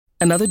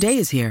Another day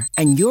is here,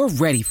 and you're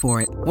ready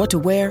for it. What to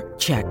wear?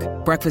 Check.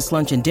 Breakfast,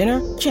 lunch, and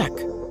dinner? Check.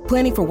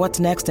 Planning for what's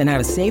next and how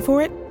to save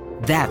for it?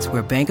 That's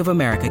where Bank of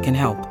America can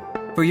help.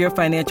 For your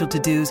financial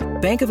to-dos,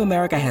 Bank of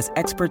America has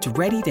experts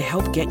ready to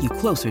help get you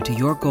closer to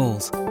your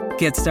goals.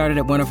 Get started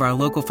at one of our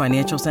local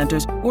financial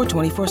centers or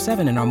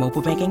 24/7 in our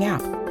mobile banking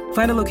app.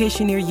 Find a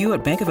location near you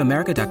at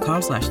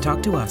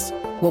bankofamerica.com/talktous.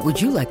 What would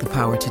you like the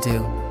power to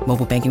do?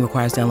 Mobile banking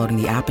requires downloading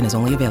the app and is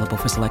only available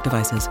for select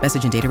devices.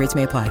 Message and data rates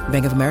may apply.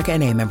 Bank of America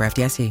N.A., member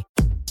FDIC.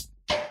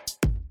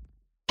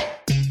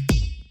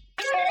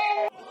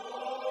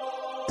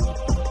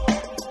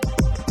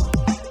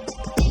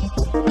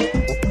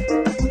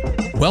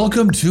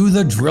 Welcome to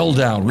the Drill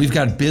Down. We've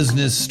got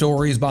business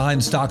stories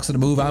behind stocks in a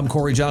move. I'm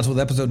Corey Johnson with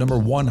episode number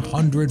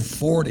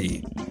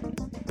 140.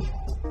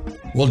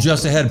 Well,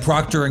 just ahead,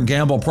 Procter &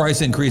 Gamble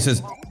price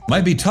increases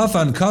might be tough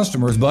on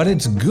customers, but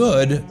it's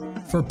good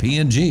for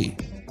P&G.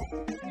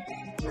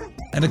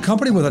 And a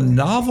company with a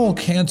novel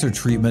cancer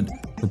treatment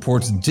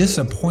reports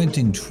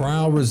disappointing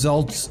trial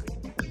results,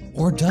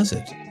 or does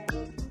it?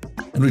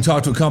 And we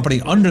talked to a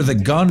company under the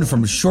gun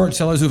from short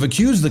sellers who've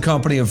accused the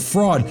company of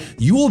fraud.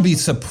 You will be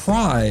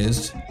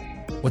surprised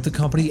what the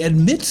company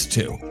admits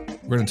to.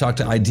 We're going to talk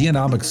to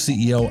Ideanomics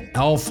CEO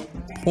Alf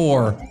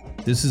Poor.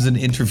 This is an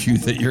interview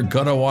that you're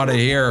going to want to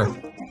hear.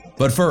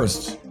 But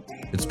first,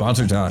 it's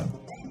sponsor time.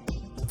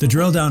 The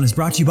Drill Down is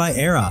brought to you by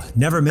Era.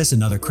 Never miss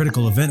another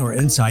critical event or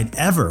insight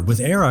ever. With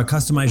Era,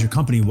 customize your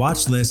company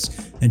watch lists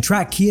and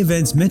track key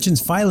events, mentions,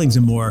 filings,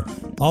 and more,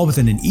 all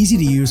within an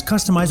easy-to-use,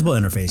 customizable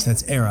interface.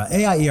 That's Era,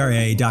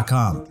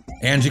 AIERA.com.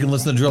 And you can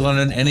listen to Drill Down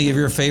on any of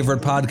your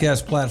favorite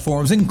podcast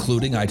platforms,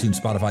 including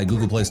iTunes, Spotify,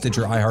 Google Play,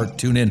 Stitcher, iHeart,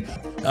 TuneIn.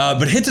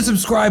 But hit the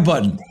subscribe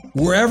button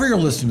wherever you're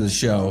listening to the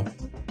show.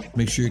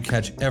 Make sure you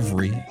catch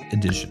every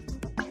edition.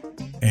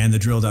 And the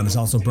Drill Down is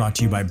also brought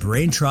to you by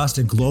BrainTrust,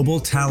 a global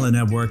talent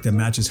network that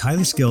matches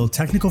highly skilled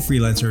technical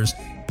freelancers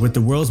with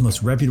the world's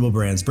most reputable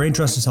brands.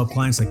 BrainTrust has helped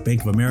clients like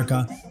Bank of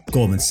America,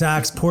 Goldman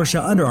Sachs,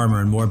 Porsche, Under Armour,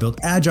 and more build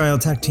agile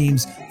tech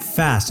teams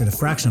fast at a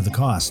fraction of the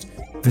cost.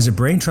 Visit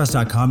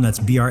braintrust.com, that's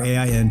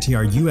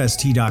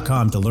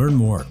BRAINTRUST.com to learn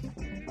more.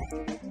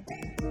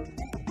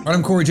 All right,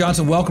 I'm Corey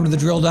Johnson. Welcome to the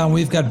Drill Down.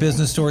 We've got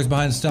business stories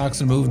behind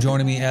stocks and move.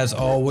 Joining me, as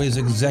always,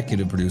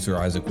 executive producer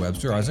Isaac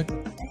Webster. Isaac?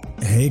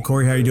 Hey,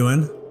 Corey, how are you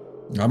doing?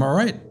 I'm all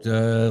right.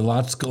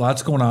 Lots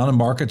going on. The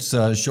market's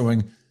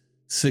showing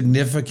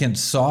significant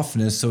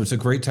softness, so it's a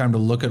great time to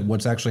look at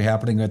what's actually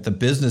happening at the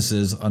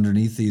businesses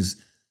underneath these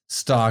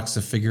stocks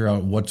to figure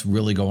out what's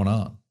really going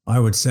on. I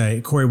would say,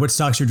 Corey, what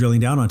stocks you're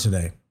drilling down on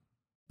today?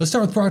 Let's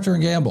start with Procter &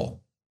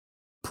 Gamble.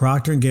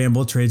 Procter &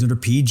 Gamble trades under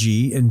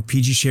PG, and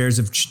PG shares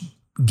have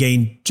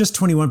gained just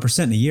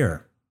 21% in a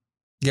year.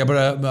 Yeah,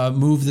 but a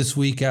move this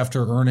week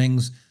after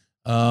earnings.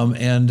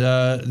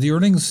 The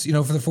earnings,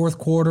 for the fourth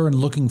quarter and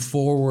looking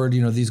forward,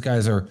 these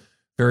guys are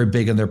very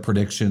big in their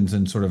predictions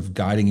and sort of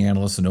guiding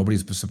analysts, and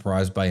nobody's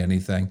surprised by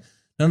anything.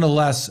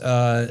 Nonetheless,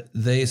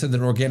 they said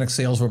that organic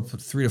sales were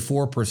 3 to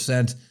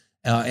 4%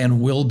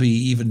 and will be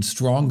even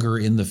stronger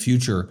in the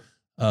future.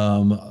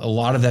 A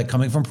lot of that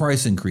coming from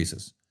price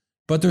increases.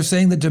 But they're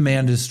saying that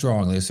demand is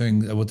strong. They're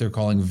saying what they're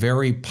calling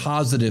very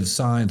positive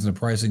signs in the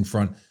pricing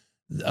front.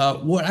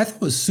 What I thought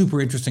was super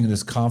interesting in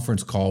this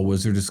conference call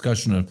was their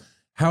discussion of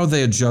how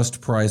they adjust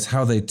price,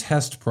 how they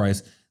test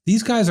price.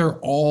 These guys are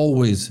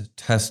always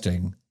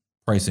testing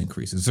price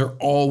increases. They're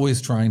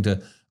always trying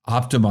to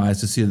optimize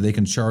to see that they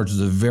can charge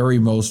the very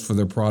most for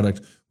their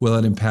product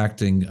without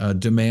impacting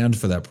demand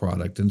for that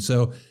product. And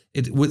so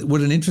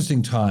what an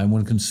interesting time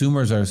when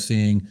consumers are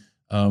seeing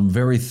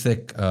very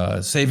thick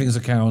savings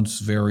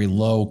accounts, very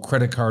low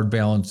credit card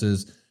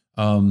balances,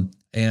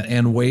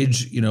 and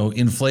wage,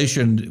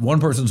 inflation. One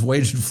person's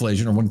wage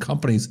inflation or one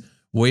company's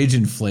wage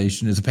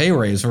inflation is a pay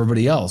raise for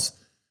everybody else.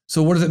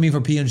 So what does that mean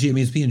for P&G? It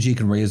means P&G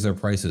can raise their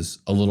prices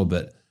a little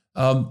bit.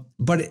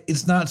 But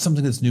it's not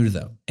something that's new to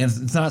them. And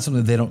it's not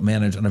something that they don't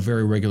manage on a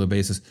very regular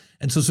basis.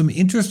 And so some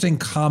interesting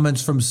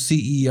comments from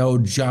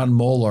CEO John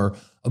Moeller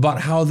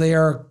about how they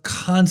are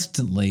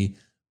constantly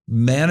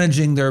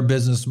managing their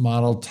business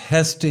model,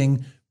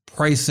 testing,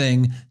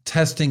 pricing,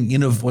 testing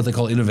what they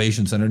call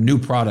innovation center, new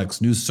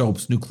products, new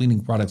soaps, new cleaning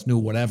products, new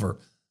whatever,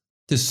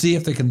 to see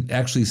if they can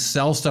actually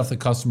sell stuff that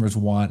customers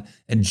want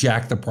and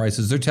jack the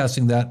prices. They're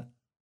testing that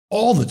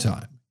all the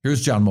time.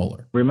 Here's John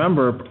Moeller.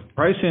 Remember,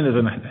 pricing is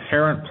an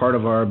inherent part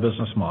of our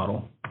business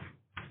model.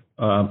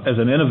 As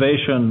an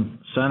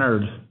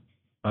innovation-centered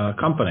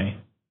company,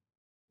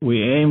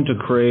 we aim to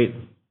create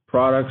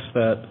products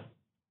that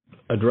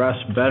address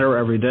better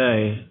every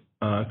day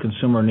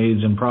consumer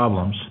needs and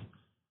problems,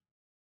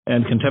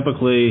 and can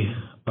typically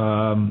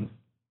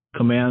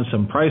command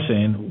some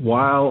pricing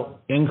while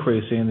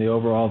increasing the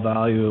overall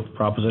value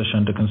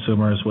proposition to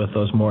consumers with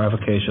those more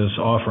efficacious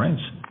offerings.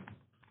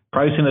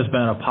 Pricing has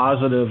been a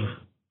positive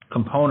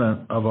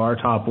component of our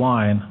top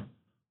line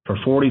for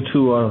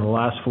 42 out of the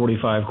last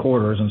 45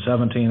 quarters and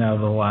 17 out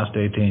of the last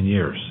 18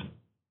 years.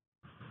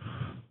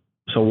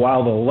 So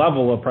while the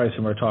level of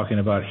pricing we're talking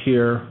about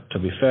here, to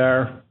be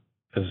fair,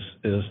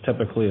 is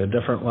typically a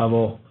different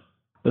level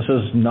This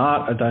is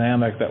not a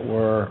dynamic that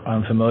we're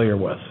unfamiliar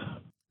with.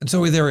 And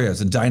so there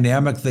is a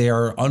dynamic they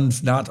are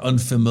not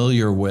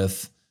unfamiliar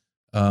with,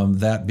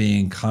 that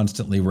being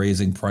constantly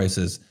raising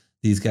prices.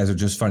 These guys are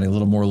just finding a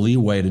little more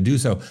leeway to do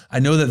so. I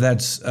know that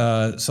that's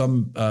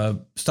some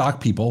stock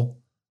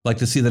people like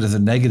to see that as a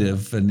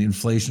negative and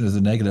inflation as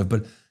a negative,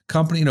 but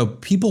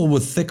people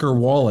with thicker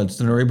wallets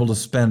that are able to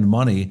spend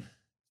money,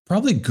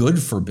 probably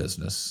good for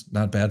business,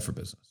 not bad for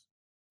business.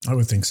 I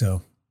would think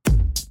so.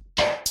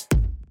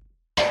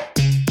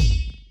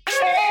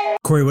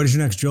 Corey, what is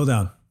your next drill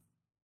down?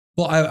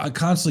 Well, I'm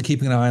constantly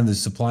keeping an eye on the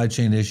supply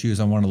chain issues.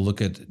 I want to look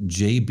at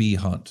J.B.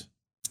 Hunt.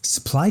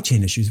 Supply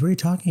chain issues? What are you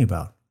talking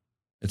about?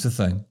 It's a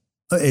thing.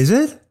 Is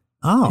it?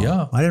 Oh,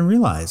 yeah. I didn't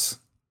realize.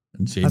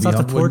 I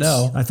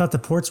thought the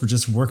ports were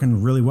just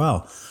working really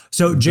well.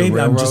 So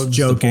JB, I'm just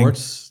joking.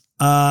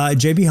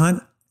 JB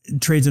Hunt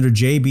trades under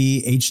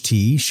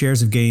JBHT.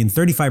 Shares have gained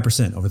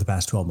 35% over the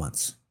past 12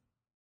 months.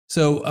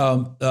 So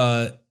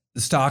the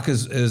stock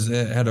has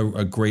had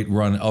a great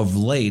run of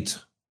late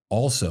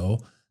also,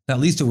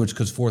 not least of which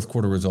because fourth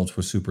quarter results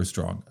were super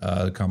strong.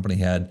 The company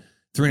had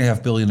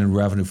 $3.5 billion in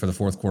revenue for the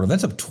fourth quarter.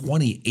 That's up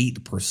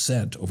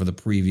 28% over the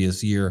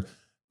previous year.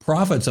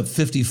 Profits up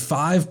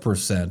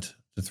 55%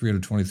 to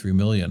 $323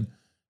 million.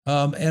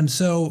 And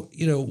so,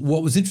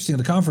 what was interesting in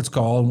the conference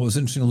call and what was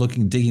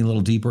interesting digging a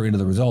little deeper into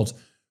the results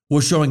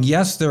was showing,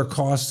 yes, their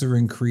costs are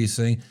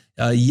increasing.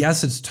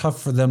 Yes, it's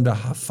tough for them to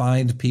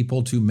find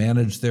people to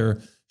manage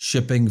their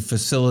shipping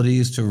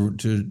facilities, to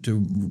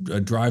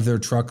drive their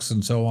trucks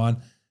and so on.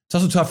 It's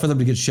also tough for them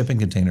to get shipping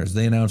containers.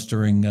 They announced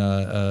during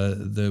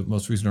the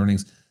most recent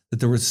earnings that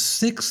there were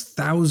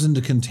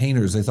 6,000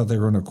 containers they thought they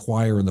were going to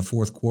acquire in the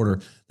fourth quarter.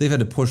 They've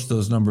had to push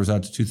those numbers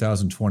out to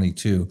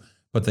 2022,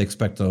 but they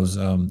expect those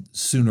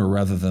sooner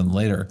rather than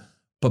later.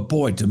 But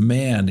boy,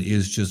 demand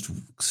is just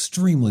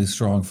extremely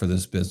strong for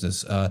this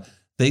business.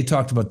 They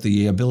talked about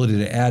the ability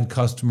to add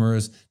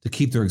customers, to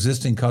keep their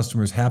existing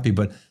customers happy,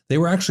 but they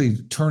were actually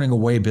turning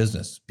away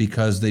business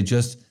because they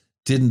just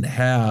didn't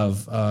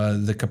have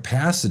the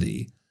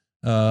capacity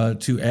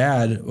to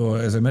add, or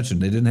as I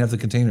mentioned, they didn't have the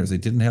containers, they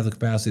didn't have the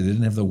capacity, they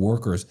didn't have the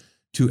workers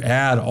to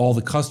add all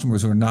the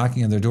customers who are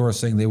knocking on their door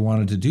saying they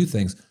wanted to do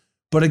things.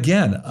 But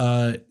again,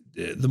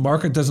 the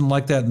market doesn't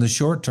like that in the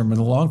short term. In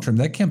the long term,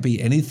 that can't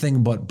be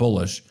anything but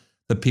bullish,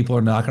 that people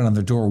are knocking on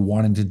their door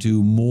wanting to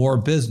do more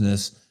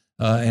business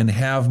and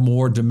have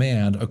more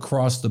demand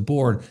across the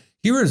board.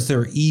 Here is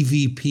their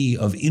EVP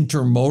of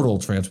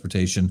Intermodal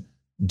Transportation,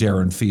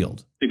 Darren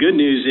Field. The good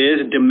news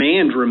is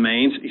demand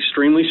remains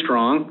extremely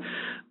strong.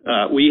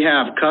 We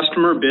have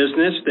customer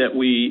business that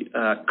we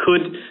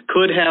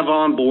could have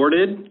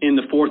onboarded in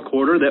the fourth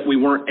quarter that we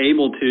weren't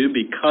able to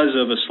because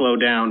of a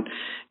slowdown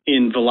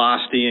in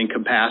velocity and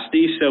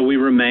capacity. So we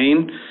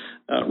remain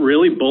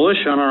really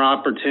bullish on our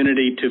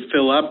opportunity to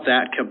fill up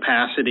that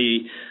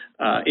capacity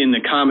in the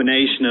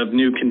combination of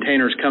new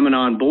containers coming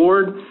on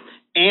board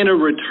and a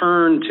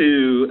return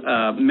to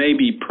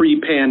maybe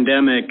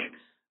pre-pandemic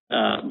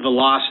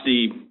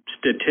velocity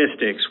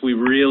statistics. We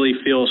really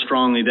feel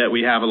strongly that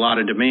we have a lot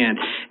of demand.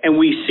 And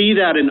we see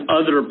that in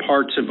other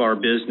parts of our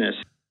business.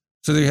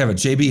 So there you have it.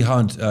 JB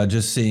Hunt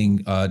just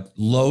seeing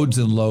loads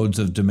and loads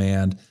of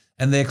demand.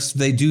 And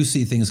they do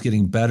see things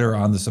getting better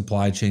on the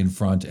supply chain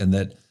front, and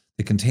that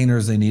the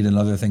containers they need and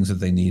other things that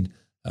they need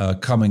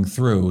coming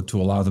through to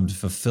allow them to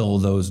fulfill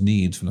those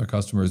needs from their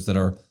customers that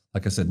are,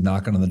 like I said,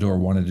 knocking on the door,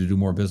 wanting to do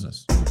more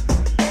business.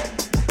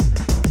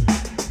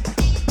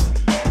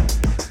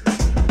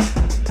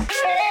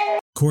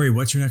 Corey,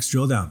 what's your next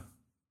drill down?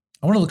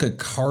 I want to look at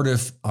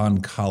Cardiff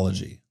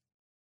Oncology.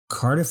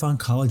 Cardiff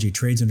Oncology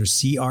trades under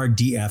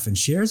CRDF, and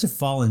shares have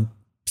fallen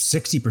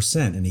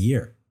 60% in a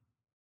year.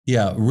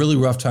 Yeah, really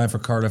rough time for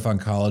Cardiff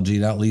Oncology,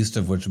 not least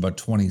of which about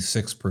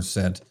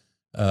 26%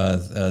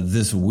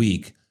 this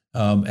week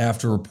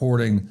after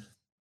reporting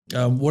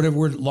what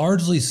were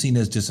largely seen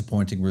as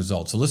disappointing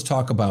results. So let's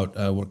talk about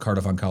what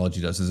Cardiff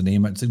Oncology does. As the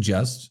name might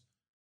suggest,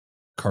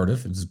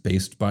 Cardiff is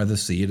based by the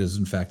sea. It is,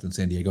 in fact, in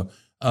San Diego.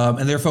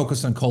 And they're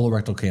focused on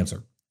colorectal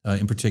cancer,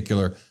 in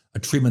particular, a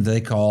treatment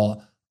they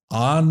call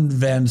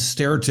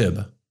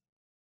onvansertib,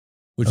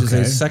 which is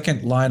a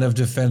second line of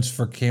defense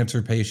for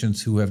cancer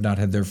patients who have not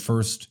had their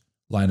first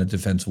line of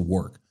defense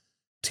work.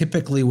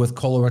 Typically with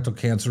colorectal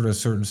cancer at a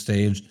certain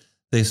stage,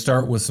 they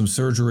start with some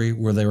surgery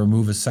where they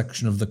remove a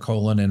section of the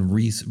colon and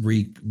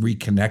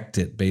reconnect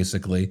it,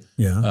 basically,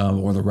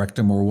 or the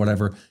rectum or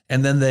whatever.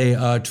 And then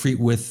they treat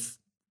with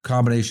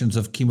combinations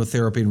of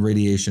chemotherapy and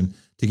radiation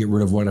to get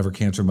rid of whatever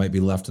cancer might be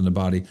left in the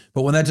body.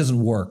 But when that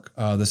doesn't work,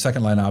 the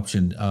second line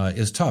option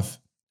is tough.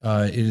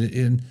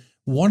 In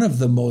one of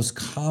the most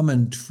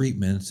common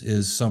treatments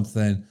is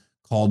something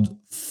called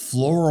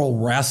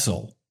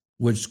fluorouracil,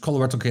 which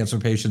colorectal cancer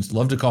patients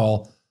love to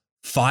call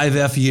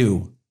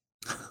 5FU.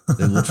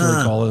 They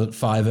literally call it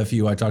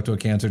 5FU. I talked to a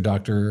cancer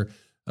doctor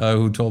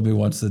who told me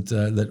once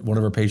that one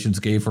of her patients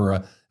gave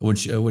her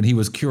when he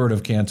was cured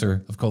of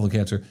cancer, of colon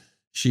cancer,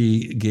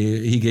 he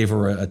gave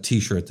her a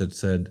T-shirt that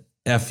said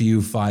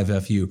FU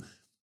 5FU.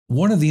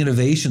 one of the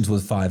innovations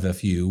with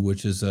 5FU,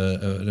 which is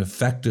an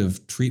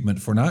effective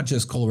treatment for not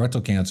just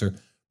colorectal cancer,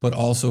 but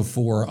also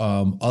for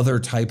other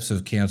types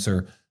of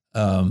cancer,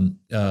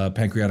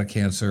 pancreatic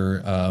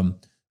cancer,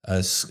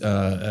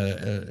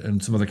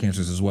 and some other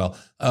cancers as well,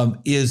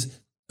 is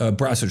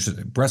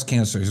breast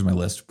cancer. Here's my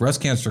list: breast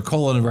cancer,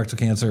 colon and rectal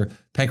cancer,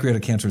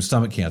 pancreatic cancer, and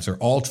stomach cancer,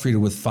 all treated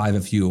with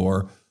 5FU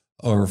or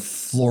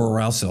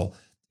fluorouracil.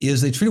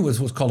 Is they treat it with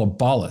what's called a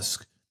bolus,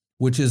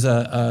 which is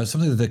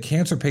something that the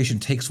cancer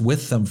patient takes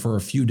with them for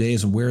a few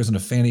days and wears in a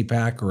fanny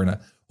pack or in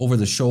over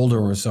the shoulder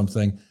or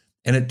something,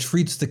 and it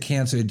treats the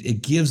cancer.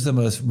 It gives them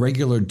a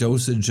regular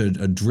dosage,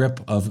 a drip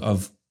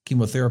of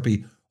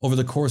chemotherapy over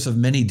the course of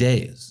many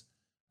days,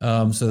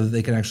 so that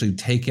they can actually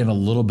take in a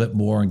little bit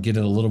more and get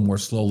it a little more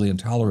slowly and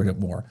tolerate it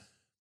more.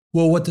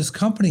 Well, what this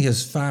company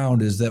has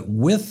found is that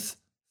with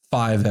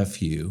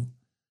 5FU,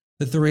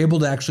 that they're able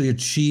to actually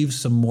achieve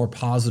some more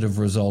positive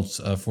results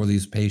for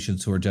these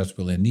patients who are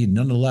desperately in need.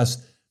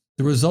 Nonetheless,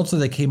 the results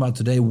that came out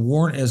today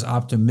weren't as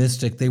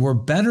optimistic. They were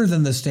better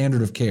than the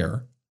standard of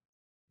care,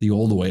 the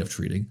old way of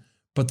treating,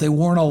 but they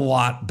weren't a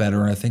lot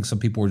better. And I think some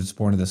people were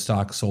disappointed the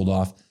stock sold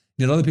off.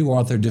 Yet other people were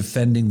out there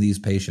defending these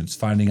patients,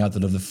 finding out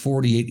that of the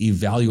 48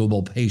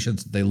 evaluable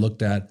patients that they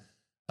looked at,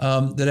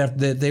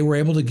 that they were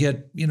able to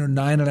get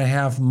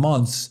 9.5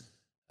 months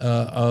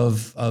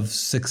of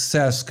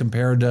success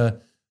compared to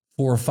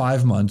 4 or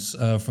 5 months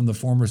from the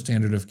former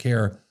standard of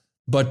care.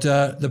 But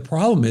the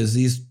problem is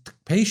these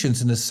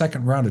patients in the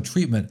second round of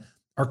treatment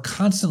are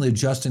constantly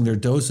adjusting their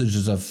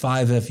dosages of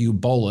 5FU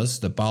bolus,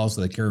 the bolus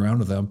that they carry around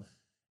with them,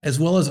 as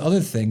well as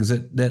other things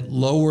that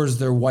lowers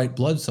their white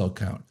blood cell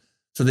count.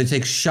 So they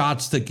take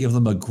shots that give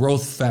them a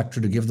growth factor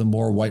to give them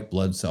more white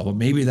blood cell, but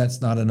maybe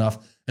that's not enough,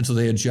 and so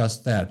they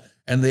adjust that.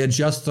 And they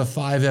adjust the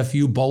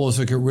 5FU bolus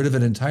or get rid of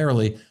it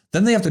entirely.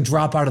 Then they have to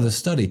drop out of the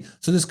study.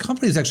 So this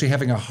company is actually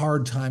having a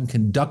hard time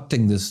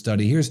conducting this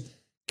study. Here's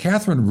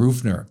Catherine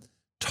Rufner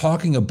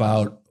talking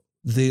about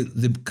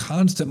the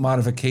constant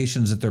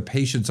modifications that their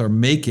patients are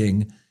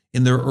making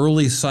in their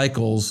early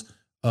cycles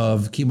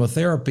of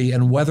chemotherapy,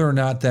 and whether or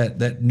not that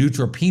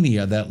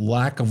neutropenia, that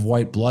lack of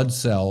white blood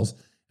cells,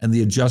 and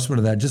the adjustment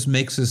of that just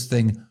makes this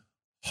thing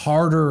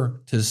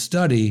harder to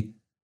study.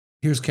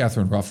 Here's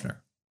Catherine Rufner.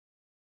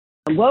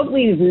 What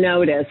we've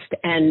noticed,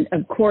 and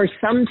of course,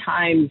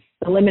 sometimes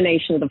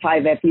elimination of the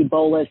 5FU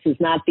bolus is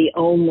not the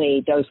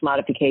only dose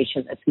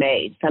modification that's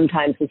made.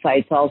 Sometimes the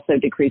sites also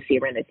decrease the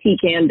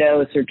irinotecan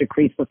dose or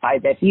decrease the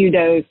 5FU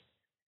dose.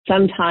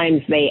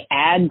 Sometimes they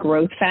add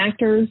growth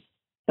factors.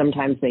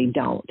 Sometimes they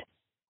don't.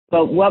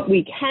 But what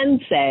we can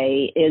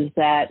say is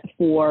that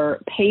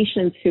for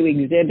patients who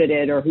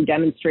exhibited or who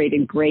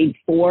demonstrated grade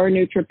 4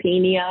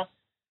 neutropenia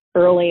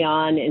early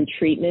on in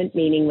treatment,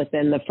 meaning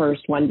within the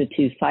first 1 to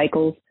 2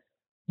 cycles,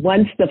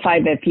 once the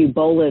 5FU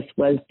bolus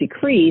was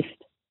decreased,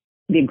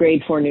 the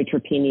grade 4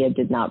 neutropenia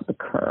did not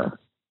occur.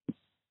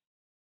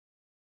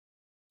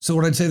 So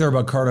what I'd say there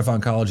about Cardiff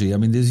Oncology, I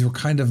mean, these were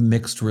kind of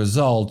mixed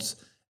results,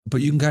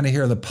 but you can kind of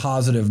hear the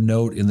positive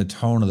note in the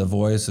tone of the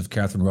voice of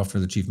Catherine Rufner,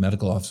 the chief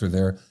medical officer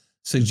there,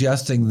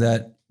 suggesting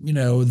that,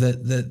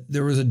 that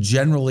there was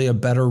generally a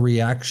better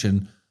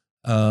reaction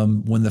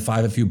when the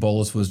 5FU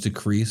bolus was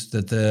decreased,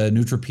 that the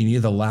neutropenia,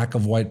 the lack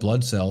of white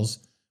blood cells,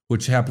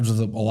 which happens with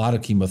a lot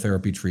of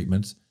chemotherapy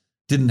treatments,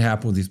 didn't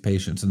happen with these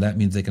patients. And that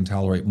means they can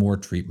tolerate more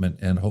treatment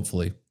and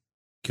hopefully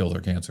kill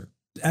their cancer.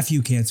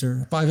 FU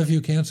cancer.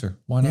 5FU cancer.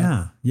 Why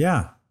not?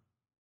 Yeah.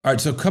 All right.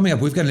 So coming up,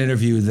 we've got an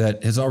interview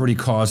that has already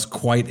caused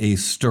quite a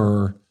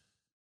stir.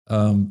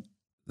 But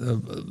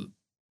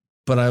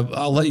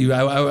I'll let you,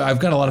 I've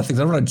got a lot of things.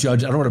 I don't want to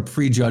judge. I don't want to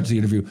prejudge the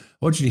interview. I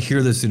want you to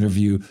hear this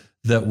interview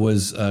that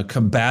was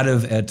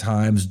combative at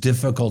times,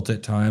 difficult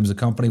at times, a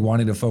company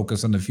wanting to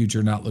focus on the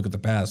future, not look at the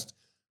past.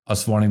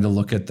 Us wanting to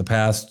look at the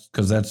past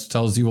because that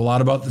tells you a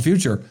lot about the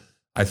future,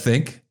 I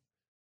think.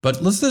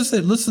 But listen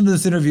to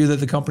this interview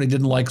that the company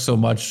didn't like so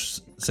much,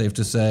 safe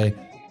to say,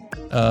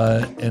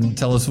 and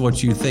tell us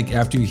what you think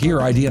after you hear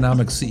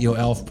Ideanomics CEO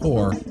Alf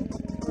Poor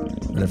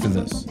right after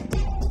this.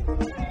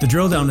 The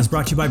Drill Down is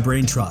brought to you by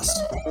Brain Trust,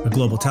 a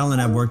global talent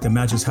network that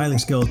matches highly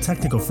skilled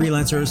technical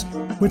freelancers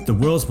with the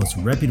world's most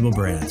reputable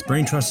brands.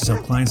 Brain Trust has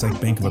helped clients like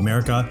Bank of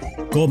America,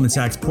 Goldman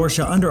Sachs,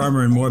 Porsche, Under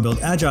Armour, and more build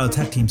agile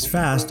tech teams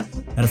fast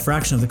at a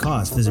fraction of the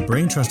cost. Visit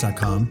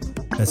braintrust.com,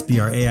 that's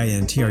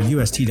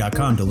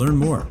BRAINTRUST.com to learn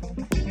more.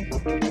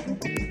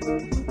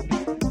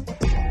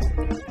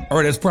 All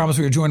right, as promised,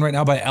 we are joined right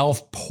now by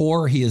Alf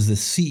Poor. He is the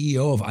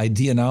CEO of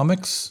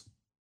Ideanomics,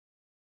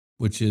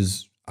 which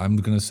is, I'm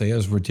going to say,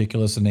 as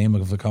ridiculous a name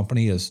of the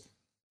company as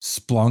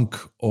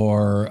Splunk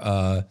or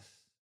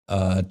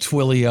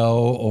Twilio,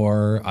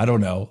 or I don't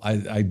know.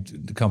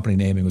 The company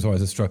naming was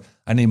always a struggle.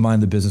 I named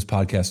mine the Business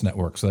Podcast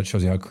Network, so that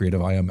shows you how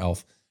creative I am,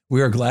 Alf.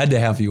 We are glad to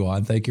have you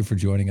on. Thank you for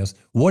joining us.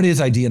 What is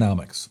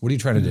Ideanomics? What are you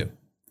trying to do?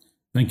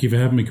 Thank you for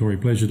having me, Corey.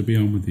 Pleasure to be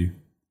on with you.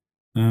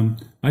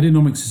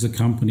 Ideanomics is a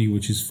company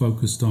which is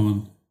focused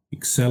on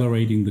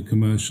accelerating the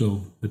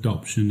commercial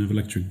adoption of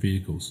electric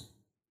vehicles.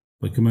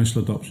 By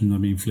commercial adoption, I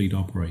mean fleet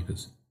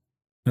operators.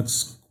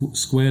 That's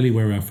squarely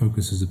where our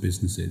focus as a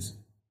business is.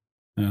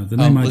 The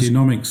name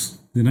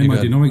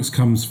Ideanomics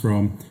comes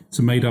from, it's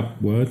a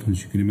made-up word,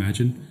 as you can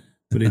imagine,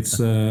 but it's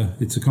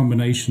a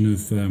combination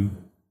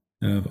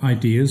of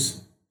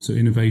ideas, so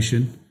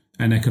innovation,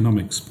 and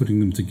economics, putting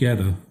them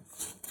together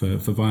for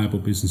viable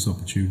business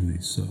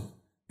opportunities. So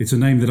it's a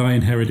name that I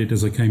inherited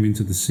as I came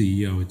into the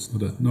CEO. It's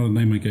not a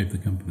name I gave the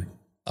company.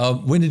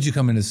 When did you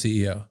come in as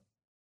CEO?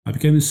 I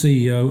became the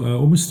CEO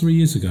almost 3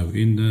 years ago,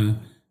 in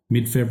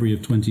mid-February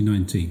of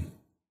 2019.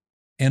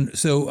 And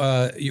so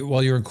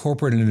while you're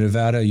incorporated in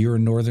Nevada, you're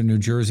in northern New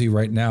Jersey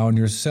right now, and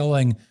you're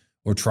selling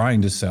or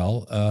trying to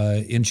sell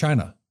in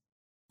China.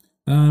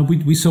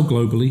 We sell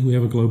globally. We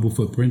have a global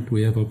footprint.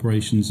 We have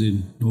operations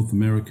in North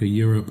America,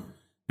 Europe,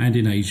 and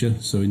in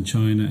Asia, so in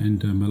China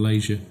and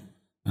Malaysia.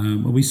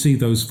 We see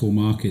those 4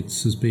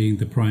 markets as being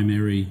the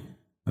primary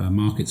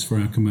markets for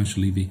our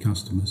commercial EV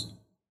customers.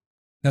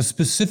 Now,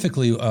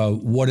 specifically,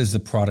 what is the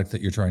product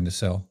that you're trying to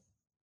sell?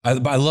 I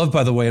love,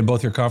 by the way, in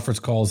both your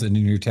conference calls and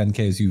in your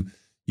 10Ks,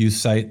 you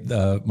cite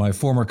my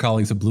former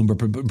colleagues at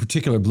Bloomberg, in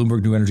particular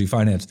Bloomberg New Energy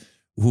Finance,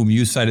 whom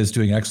you cite as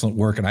doing excellent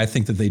work, and I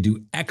think that they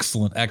do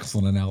excellent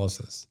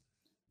analysis.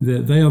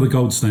 They are the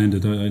gold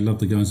standard. I love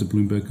the guys at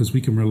Bloomberg because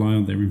we can rely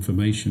on their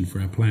information for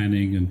our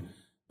planning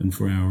and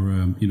for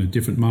our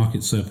different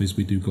market surveys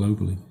we do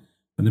globally.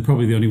 And they're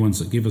probably the only ones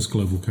that give us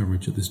global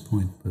coverage at this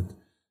point.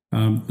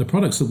 But the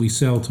products that we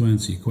sell, to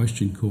answer your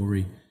question,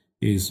 Corey,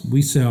 is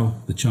we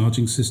sell the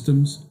charging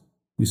systems,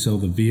 we sell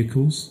the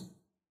vehicles,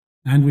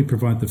 and we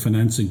provide the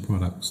financing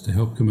products to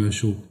help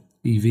commercial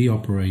EV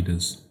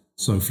operators.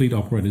 So fleet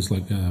operators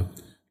like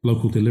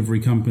local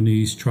delivery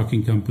companies,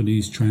 trucking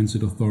companies,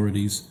 transit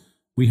authorities.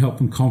 We help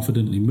them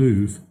confidently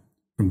move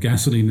from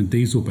gasoline and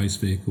diesel-based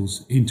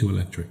vehicles into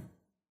electric.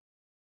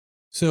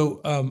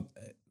 So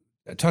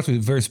talk to me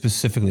very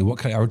specifically. What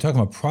kind? Are we talking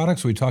about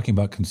products or are we talking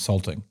about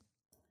consulting?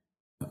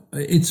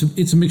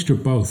 It's a mixture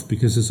of both,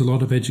 because there's a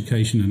lot of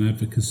education and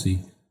advocacy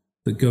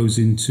that goes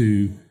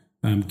into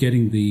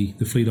getting the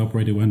fleet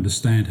operator to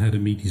understand how to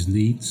meet his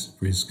needs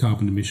for his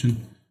carbon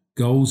emission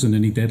goals and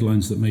any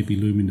deadlines that may be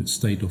looming at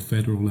state or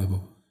federal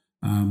level.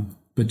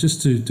 But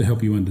just to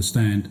help you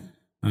understand,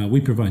 we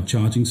provide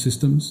charging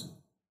systems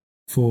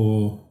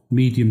for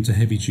medium to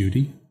heavy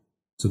duty.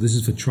 So this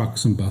is for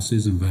trucks and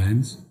buses and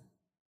vans.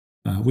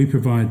 We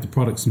provide the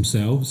products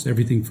themselves,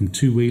 everything from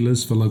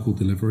two-wheelers for local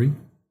delivery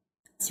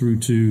through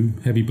to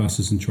heavy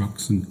buses and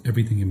trucks and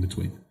everything in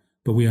between.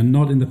 But we are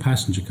not in the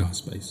passenger car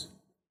space.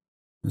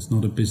 That's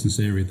not a business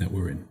area that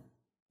we're in.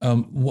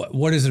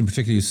 What is it in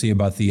particular you see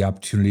about the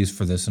opportunities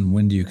for this, and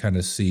when do you kind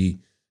of see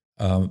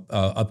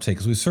uptake?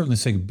 Because we certainly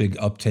see a big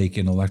uptake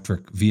in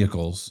electric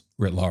vehicles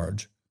writ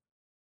large.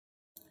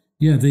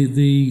 Yeah,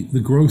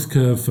 the growth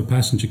curve for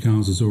passenger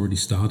cars has already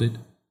started,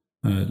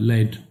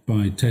 led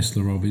by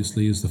Tesla,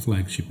 obviously, as the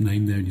flagship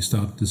name there. And you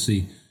start to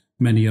see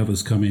many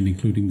others come in,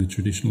 including the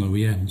traditional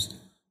OEMs.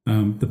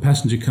 The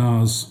passenger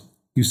cars,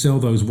 you sell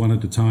those one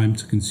at a time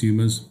to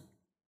consumers.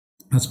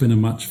 That's been a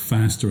much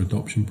faster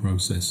adoption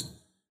process.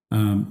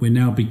 We're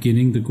now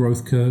beginning the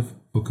growth curve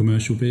for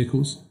commercial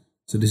vehicles.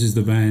 So this is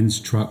the vans,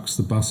 trucks,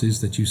 the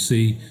buses that you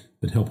see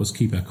that help us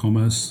keep our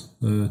commerce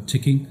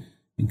ticking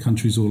in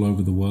countries all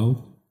over the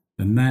world.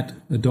 And that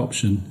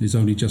adoption is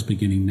only just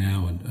beginning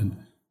now. And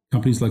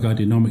companies like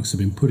Ideanomics have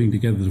been putting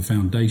together the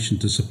foundation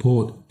to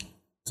support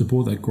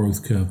that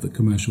growth curve that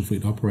commercial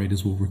fleet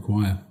operators will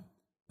require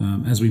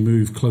as we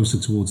move closer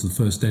towards the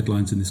first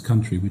deadlines in this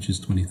country, which is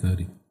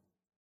 2030.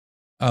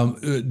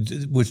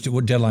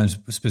 What deadlines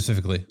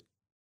specifically?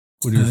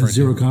 What are you referring to?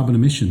 Zero carbon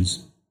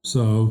emissions.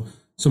 So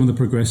some of the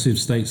progressive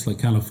states like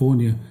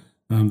California,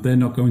 they're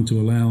not going to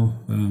allow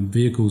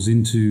vehicles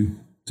to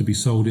be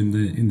sold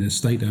in their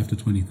state after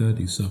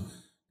 2030. So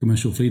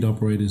commercial fleet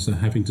operators are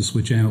having to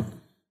switch out,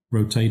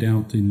 rotate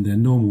out in their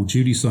normal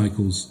duty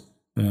cycles,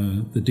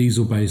 the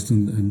diesel-based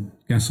and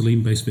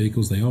gasoline-based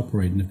vehicles they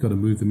operate, and they've got to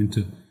move them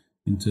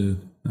into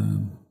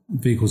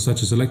vehicles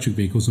such as electric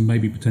vehicles and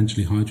maybe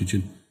potentially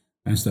hydrogen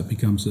as that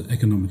becomes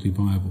economically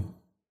viable.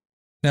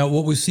 Now,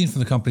 what we've seen from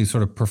the company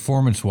sort of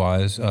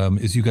performance-wise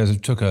is you guys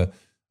have took a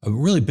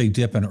really big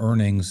dip in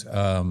earnings,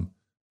 in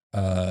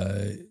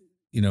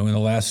the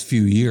last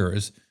few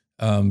years.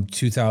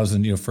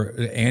 2000, for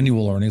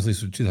annual earnings, at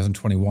least for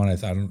 2021, I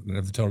don't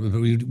have the total,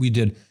 but we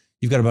did.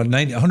 You've got about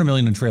 100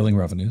 million in trailing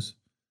revenues,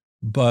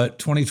 but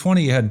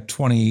 2020 you had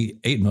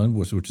 28 million,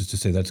 which is to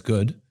say that's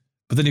good.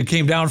 But then you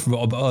came down from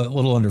a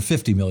little under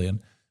 50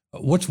 million.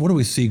 What do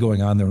we see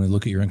going on there when we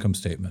look at your income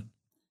statement?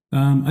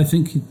 I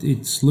think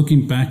it's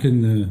looking back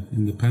in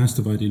the past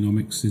of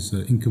Ideanomics is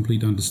an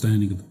incomplete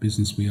understanding of the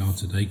business we are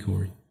today,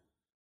 Corey.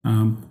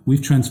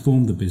 We've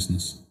transformed the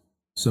business.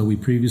 So we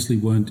previously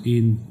weren't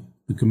in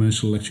the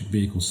commercial electric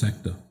vehicle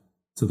sector.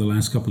 So the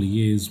last couple of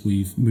years,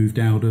 we've moved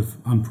out of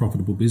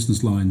unprofitable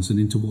business lines and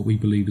into what we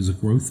believe is a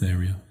growth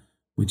area,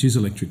 which is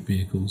electric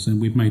vehicles. And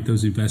we've made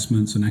those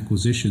investments and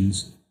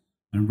acquisitions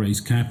and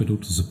raised capital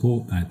to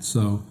support that.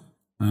 So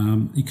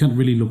you can't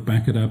really look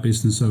back at our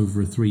business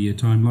over a 3-year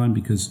timeline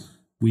because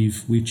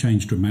we've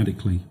changed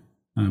dramatically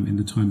in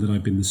the time that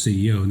I've been the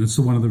CEO. And that's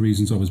one of the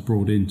reasons I was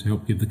brought in to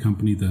help give the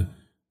company the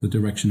the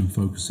direction and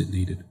focus it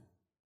needed.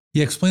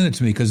 Yeah, explain it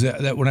to me, because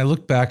that when I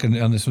look back on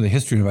some of the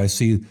history of it, I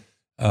see,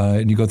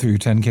 and you go through your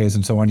 10Ks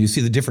and so on, you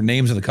see the different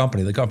names of the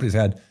company. The company's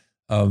had,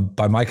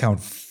 by my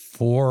count,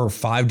 4 or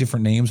 5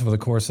 different names over the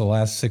course of the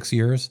last 6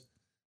 years.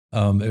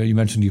 You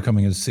mentioned you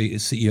coming as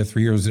CEO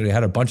 3 years. They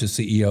had a bunch of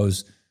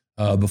CEOs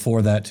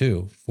before that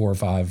too, 4 or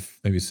 5,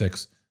 maybe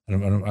 6.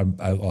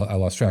 I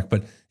lost track,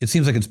 but it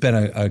seems like it's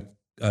been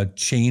a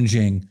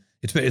changing.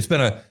 It's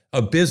been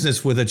a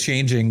business with a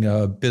changing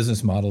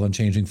business model and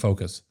changing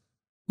focus.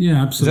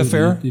 Yeah, absolutely. Is that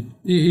fair?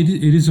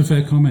 It is a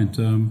fair comment.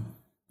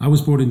 I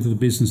was brought into the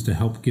business to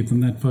help give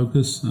them that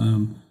focus.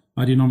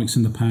 Ideanomics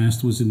in the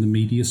past was in the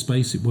media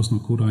space. It was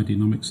not called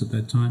Ideanomics at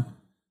that time,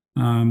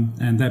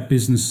 and that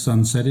business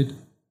sunsetted.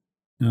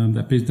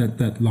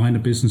 That line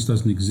of business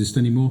doesn't exist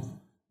anymore.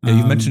 Yeah,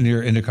 you mentioned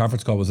in the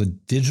conference call was a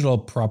digital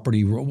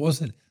property. What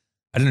was it?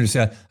 I didn't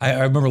understand.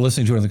 I remember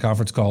listening to it in the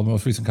conference call, the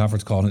most recent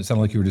conference call, and it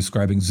sounded like you were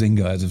describing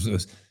Zynga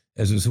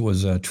as it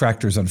was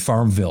tractors on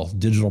Farmville,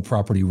 digital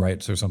property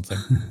rights or something.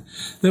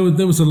 There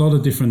was a lot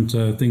of different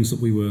things that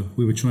we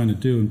were trying to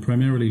do, and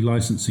primarily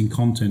licensing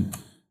content,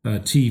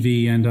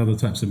 TV and other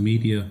types of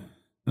media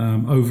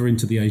over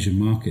into the Asian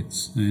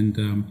markets.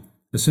 And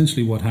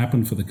essentially, what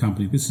happened for the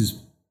company, this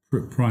is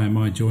prior to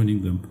my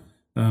joining them.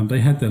 They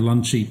had their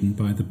lunch eaten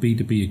by the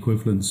B2B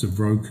equivalents of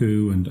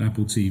Roku and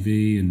Apple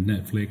TV and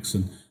Netflix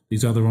and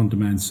these other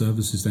on-demand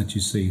services that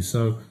you see.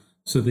 So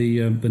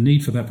the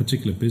need for that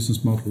particular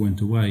business model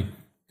went away.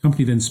 The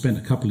company then spent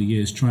a couple of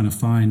years trying to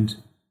find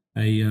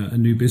a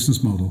new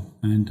business model,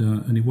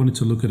 and it wanted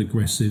to look at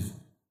aggressive,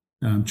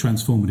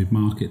 transformative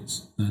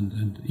markets.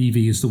 And EV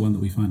is the one that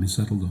we finally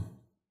settled on.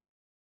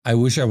 I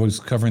wish I was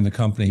covering the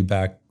company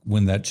back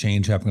when that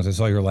change happened, because I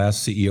saw your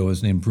last CEO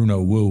was named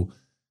Bruno Wu.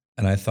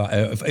 And I thought,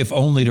 if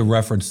only to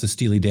reference the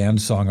Steely Dan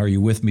song, "Are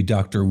You With Me,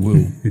 Dr.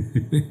 Wu?"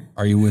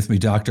 Are you with me,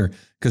 Doctor?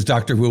 Because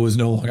Dr. Wu is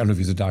no longer, I don't know if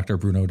he's a doctor,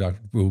 Bruno, Dr.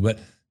 Wu, but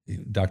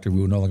Dr.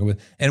 Wu no longer with.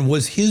 And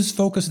was his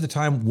focus at the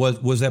time,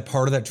 was that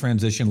part of that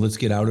transition? Let's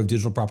get out of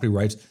digital property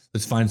rights.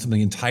 Let's find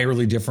something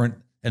entirely different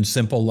and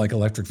simple like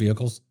electric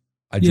vehicles.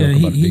 I joke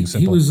about it being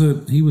simple.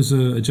 He was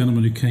a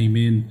gentleman who came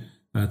in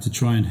to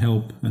try and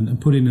help and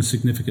put in a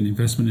significant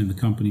investment in the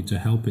company to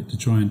help it, to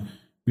try and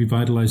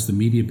revitalize the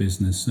media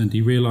business. And he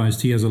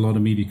realized he has a lot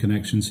of media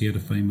connections. He had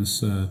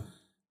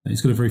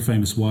he's got a very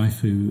famous wife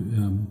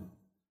who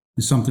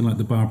is something like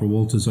the Barbara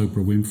Walters,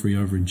 Oprah Winfrey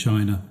over in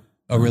China.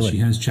 Oh, really? She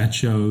has chat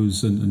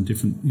shows and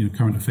different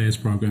current affairs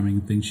programming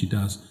and things she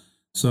does.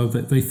 So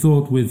that they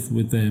thought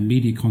with their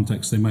media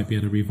contacts they might be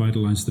able to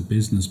revitalize the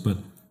business, but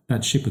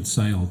that ship had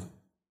sailed.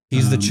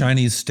 He's the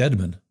Chinese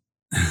Stedman.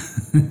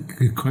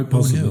 Quite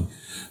possibly.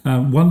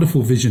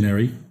 Wonderful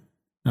visionary.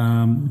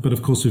 But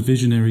of course, with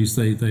visionaries,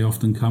 they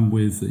often come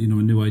with a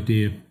new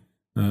idea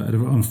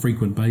on a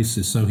frequent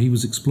basis. So he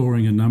was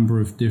exploring a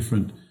number of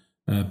different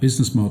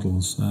business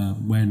models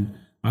when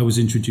I was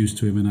introduced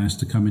to him and asked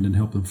to come in and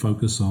help them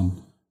focus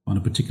on a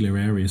particular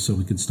area, so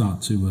we could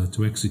start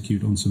to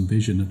execute on some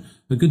vision. And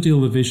a good deal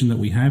of the vision that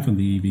we have in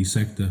the EV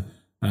sector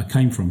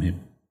came from him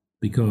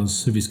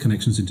because of his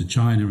connections into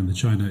China and the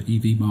China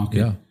EV market.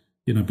 Yeah.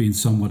 Being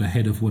somewhat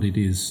ahead of what it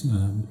is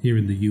here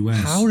in the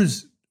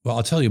US. Well,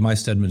 I'll tell you my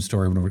Stedman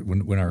story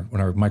when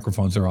our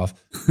microphones are off.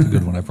 It's a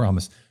good one, I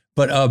promise.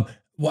 But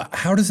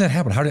how does that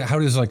happen? How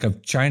does like a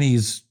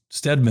Chinese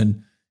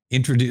Stedman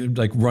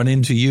run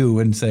into you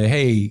and say,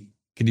 "Hey,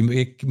 can you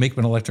make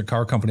an electric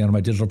car company out of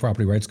my digital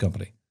property rights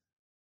company?"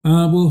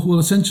 Well,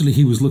 essentially,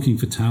 he was looking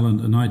for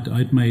talent, and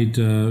I'd made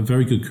a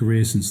very good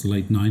career since the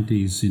late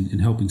 '90s in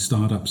helping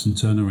startups and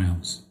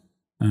turnarounds,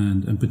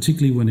 and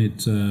particularly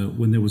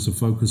when there was a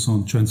focus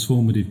on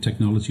transformative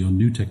technology or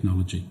new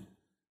technology.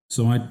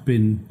 So I'd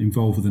been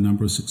involved with a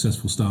number of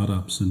successful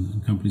startups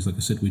and companies, like I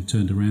said, we'd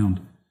turned around,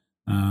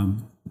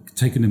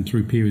 taken them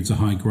through periods of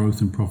high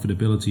growth and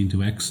profitability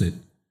into exit.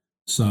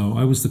 So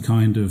I was the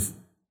kind of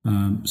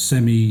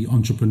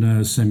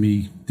semi-entrepreneur,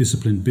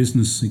 semi-disciplined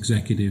business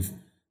executive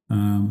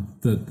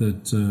that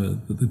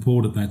the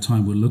board at that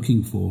time were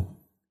looking for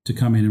to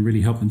come in and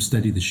really help them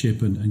steady the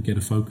ship and get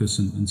a focus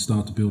and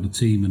start to build a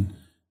team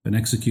and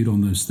execute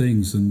on those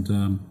things. And,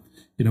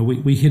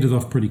 we hit it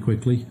off pretty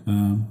quickly.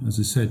 As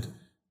I said,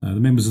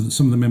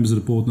 some of the members of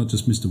the board, not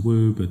just Mr.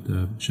 Wu, but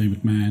Shane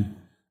McMahon.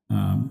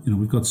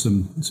 We've got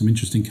some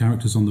interesting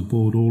characters on the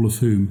board, all of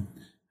whom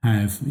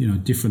have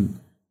different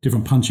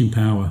punching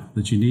power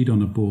that you need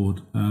on a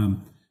board.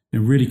 It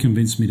really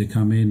convinced me to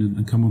come in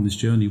and come on this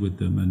journey with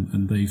them,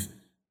 and they've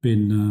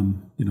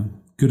been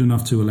good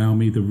enough to allow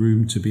me the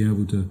room to be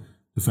able to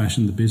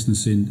fashion the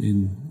business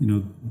in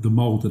the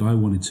mold that I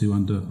wanted to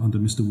under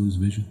Mr. Wu's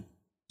vision.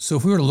 So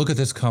if we were to look at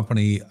this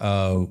company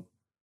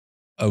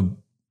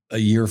a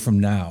year from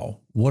now,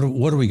 what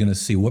are we going to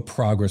see? What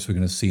progress are we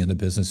going to see in the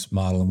business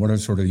model? And what are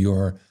sort of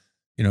your,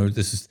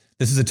 this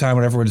is a time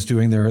when everyone's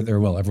doing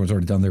everyone's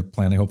already done their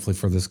planning, hopefully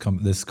for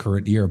this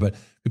current year, but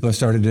people have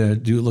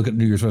started to look at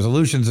New Year's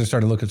resolutions. They're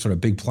starting to look at sort of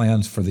big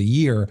plans for the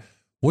year.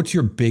 What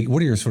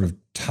are your sort of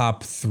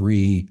top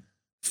 3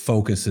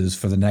 focuses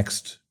for the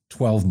next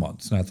 12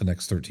 months, not the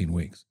next 13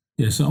 weeks?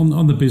 Yeah, so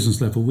on the business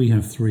level, we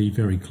have three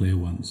very clear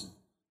ones.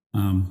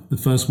 The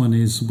first one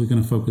is we're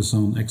going to focus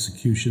on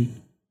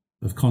execution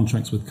of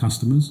contracts with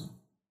customers.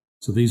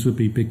 So these would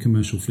be big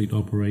commercial fleet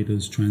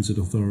operators, transit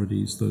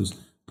authorities, those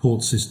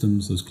port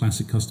systems, those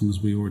classic customers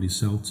we already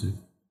sell to.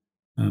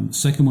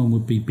 Second one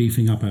would be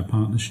beefing up our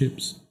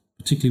partnerships,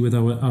 particularly with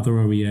our other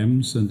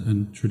OEMs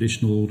and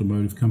traditional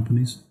automotive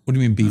companies. What do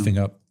you mean beefing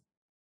up?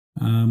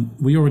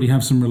 We already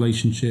have some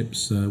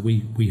relationships.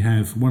 We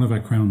have one of our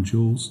crown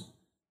jewels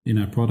in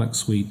our product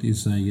suite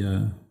is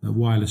a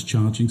wireless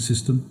charging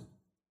system.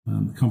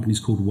 The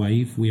company's called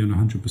Wave. We own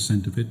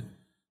 100% of it.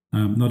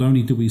 Not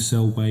only do we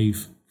sell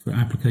Wave for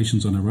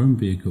applications on our own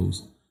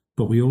vehicles,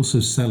 but we also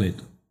sell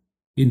it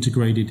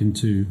integrated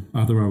into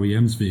other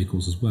OEMs'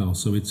 vehicles as well.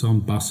 So it's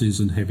on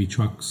buses and heavy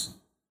trucks.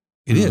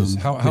 It is.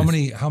 How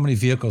many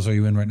vehicles are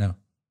you in right now?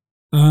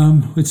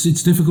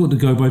 It's difficult to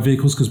go by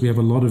vehicles because we have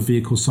a lot of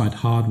vehicle side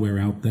hardware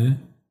out there.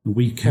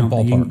 We count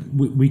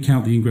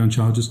the in-ground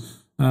chargers.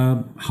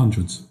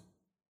 Hundreds.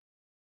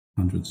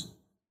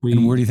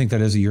 And where do you think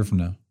that is a year from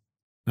now?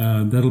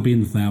 That'll be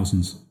in the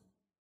thousands.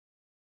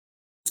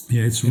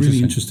 Yeah, it's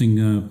really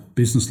interesting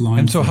business line.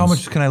 And so how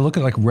much can I look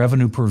at, like,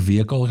 revenue per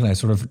vehicle? Can I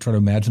sort of try to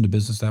imagine the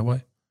business that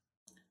way?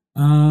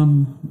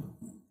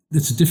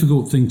 It's a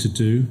difficult thing to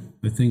do.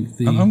 I think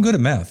I'm good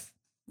at math.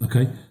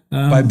 Okay.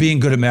 By being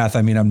good at math,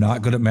 I mean I'm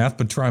not good at math,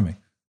 but try me.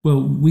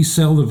 Well, we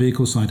sell the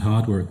vehicle side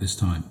hardware at this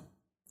time.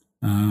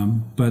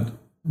 But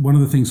one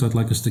of the things I'd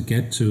like us to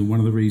get to, one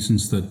of the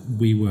reasons that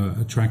we were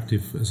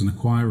attractive as an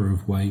acquirer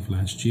of Wave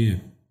last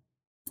year,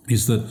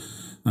 is that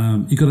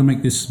you've got to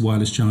make this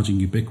wireless charging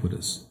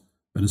ubiquitous.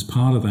 And as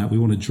part of that, we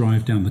want to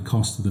drive down the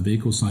cost of the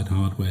vehicle side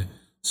hardware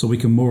so we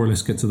can more or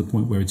less get to the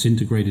point where it's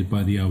integrated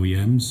by the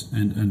OEMs.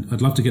 And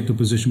I'd love to get to a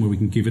position where we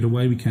can give it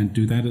away. We can't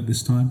do that at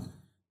this time.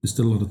 There's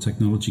still a lot of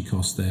technology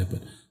costs there,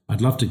 but I'd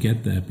love to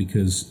get there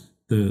because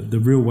the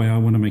real way I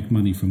want to make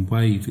money from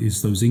Wave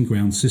is those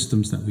in-ground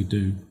systems that we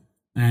do,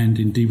 and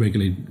in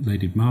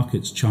deregulated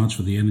markets, charge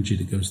for the energy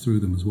that goes through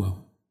them as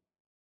well.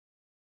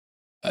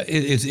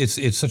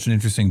 It's such an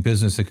interesting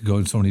business that could go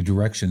in so many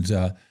directions.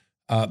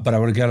 But I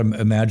would have got to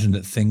imagine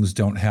that things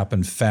don't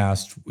happen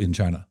fast in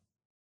China.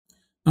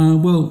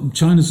 Well,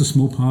 China's a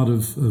small part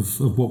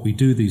of what we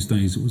do these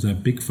days. It was our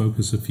big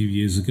focus a few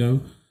years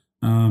ago.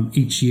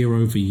 Each year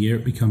over year,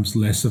 it becomes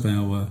less of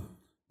our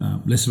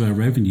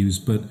revenues.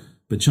 But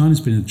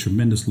China's been a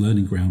tremendous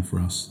learning ground for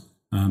us.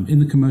 In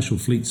the commercial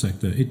fleet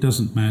sector, it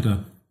doesn't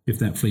matter if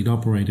that fleet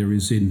operator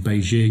is in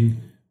Beijing,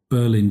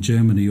 Berlin,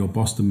 Germany, or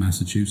Boston,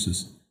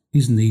 Massachusetts.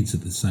 His needs are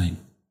the same.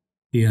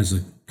 He has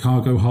a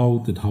cargo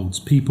hold that holds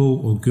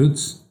people or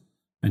goods,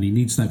 and he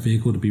needs that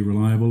vehicle to be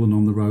reliable and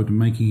on the road and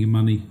making him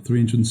money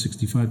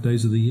 365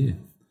 days of the year.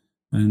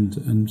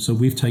 And so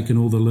we've taken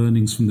all the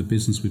learnings from the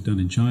business we've done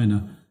in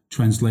China,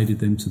 translated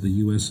them to the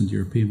US and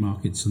European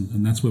markets,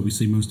 and that's where we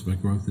see most of our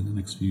growth in the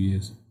next few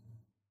years.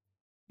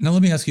 Now,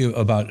 let me ask you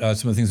about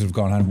some of the things that have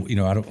gone on. You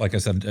know, I don't, like I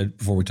said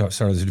before we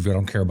started this interview, I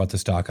don't care about the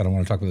stock. I don't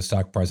want to talk about the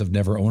stock price. I've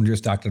never owned your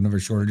stock. I've never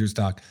shorted your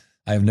stock.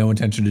 I have no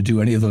intention to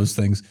do any of those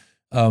things.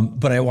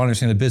 But I want to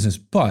understand the business.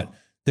 But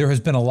there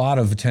has been a lot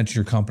of attention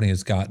your company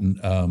has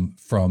gotten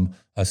from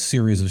a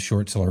series of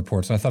short seller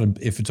reports. And I thought,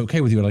 if it's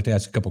okay with you, I'd like to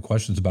ask a couple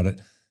questions about it.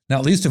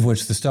 Not least of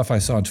which, the stuff I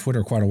saw on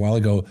Twitter quite a while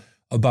ago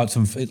about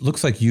it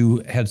looks like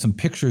you had some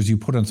pictures you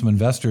put on some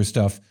investor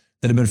stuff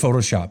that had been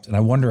photoshopped. And I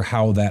wonder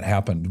how that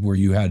happened, where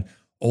you had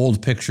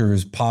old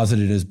pictures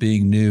posited as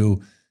being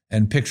new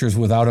and pictures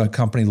without a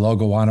company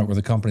logo on it, where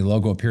the company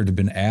logo appeared to have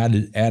been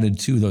added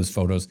to those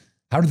photos.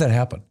 How did that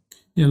happen?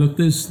 Yeah, look,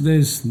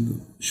 there's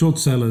short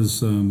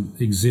sellers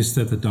exist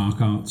at the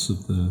dark arts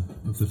of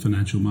the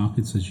financial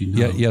markets, as you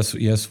know. Yeah, yes,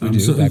 we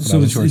do. Back when I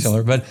was a short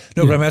seller, but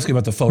I'm asking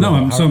about the photo. No,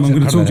 I'm going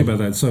to talk to you about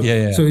that. So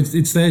So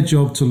it's their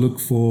job to look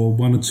for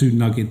one or two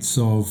nuggets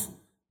of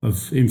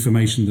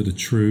information that are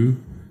true,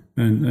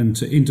 and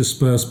to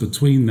intersperse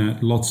between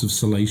that lots of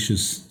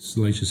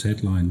salacious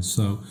headlines.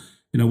 So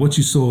what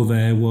you saw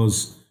there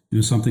was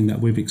something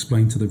that we've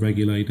explained to the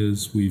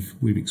regulators.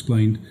 We've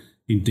explained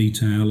in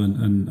detail,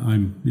 and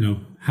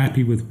I'm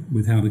happy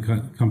with how the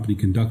company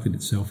conducted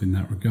itself in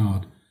that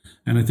regard.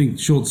 And I think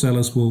short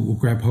sellers will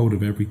grab hold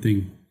of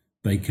everything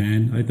they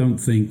can. I don't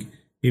think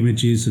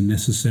images are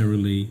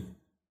necessarily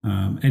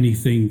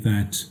anything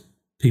that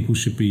people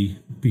should be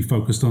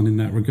focused on in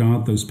that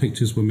regard. Those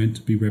pictures were meant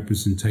to be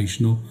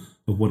representational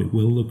of what it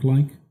will look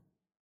like.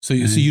 So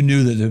you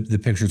knew that the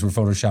pictures were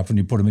photoshopped when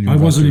you put them in your I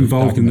wasn't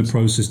involved in the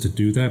process to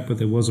do that, but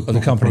there was a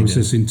proper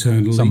process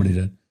internally. Somebody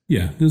did.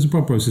 Yeah, there's a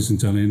proper process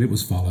internally, and it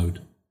was followed.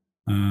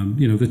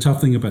 The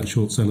tough thing about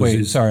short sellers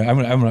is... Sorry, I'm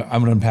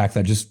gonna unpack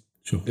that just,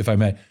 sure, if I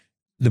may.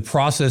 The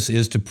process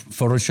is to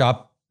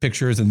Photoshop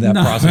pictures, and that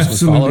process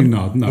was followed?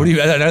 No. What do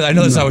you? I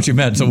know that's not what you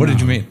meant, so what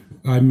did you mean?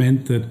 I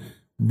meant that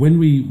when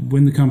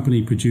the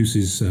company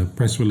produces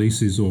press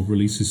releases or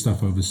releases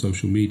stuff over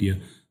social media,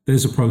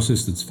 there's a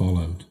process that's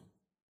followed.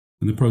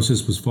 And the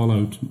process was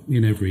followed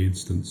in every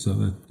instance.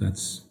 So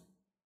that's...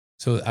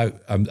 So I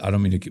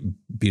don't mean to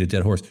beat a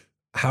dead horse.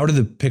 How do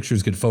the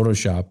pictures get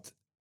photoshopped,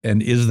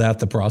 and is that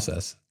the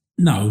process?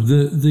 No,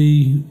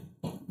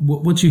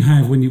 what you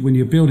have when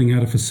you're building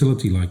out a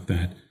facility like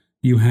that,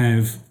 you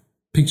have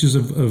pictures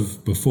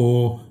of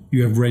before,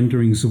 you have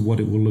renderings of what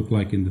it will look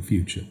like in the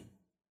future.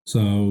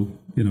 So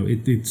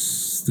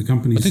it's the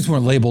company's. But these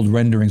weren't labeled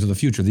renderings of the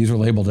future. These are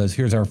labeled as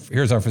here's our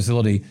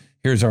facility,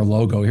 here's our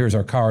logo, here's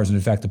our cars, and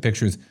in fact the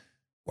pictures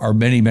are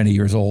many, many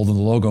years old, and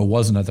the logo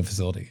wasn't at the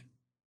facility.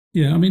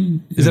 Yeah, I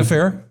mean, is that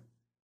fair?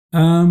 There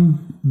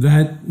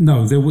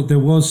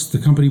was, the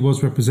company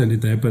was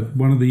represented there, but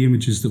one of the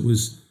images that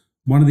was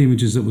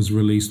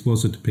released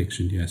was a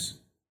depiction. Yes,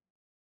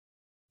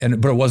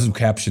 but it wasn't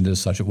captioned as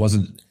such. It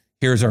wasn't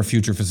here's our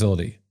future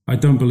facility. I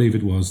don't believe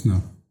it was.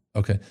 No.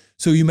 Okay,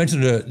 so you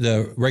mentioned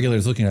the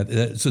regulators looking at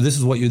it. So this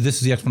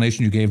is the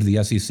explanation you gave to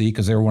the SEC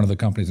because they were one of the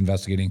companies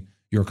investigating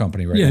your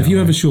company, right? Yeah, now, if you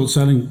have a short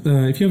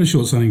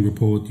selling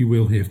report, you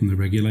will hear from the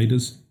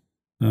regulators.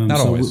 Not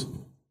always.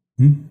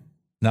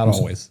 Not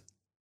always.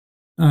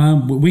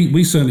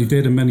 We certainly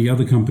did, and many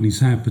other companies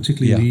have,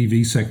 particularly in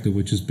the EV sector,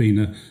 which has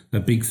been a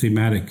big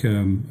thematic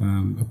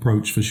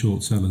approach for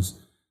short sellers.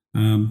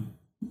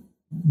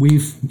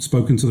 We've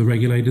spoken to the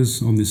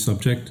regulators on this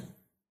subject,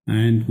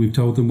 and we've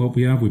told them what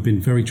we are. We've been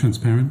very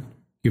transparent,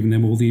 giving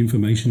them all the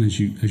information as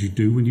you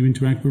do when you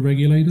interact with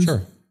regulators.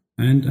 Sure.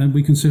 And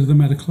we consider the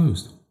matter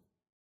closed.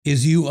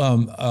 Is you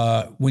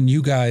when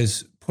you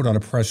guys put out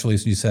a press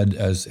release and you said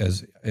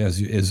as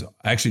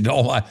actually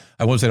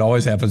I won't say it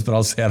always happens, but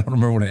I'll say I don't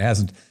remember when it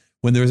hasn't.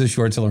 When there is a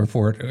short seller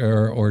report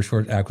or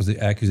short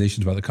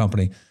accusations about the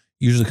company,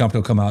 usually the company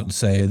will come out and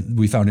say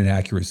we found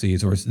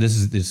inaccuracies or this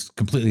is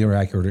completely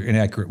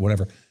inaccurate,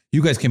 whatever.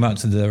 You guys came out and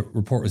said the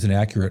report was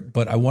inaccurate,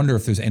 but I wonder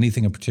if there's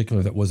anything in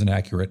particular that was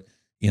inaccurate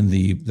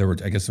there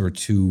were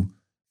two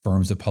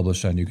firms that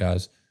published on you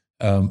guys.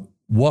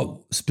 What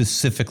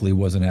specifically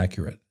was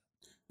inaccurate?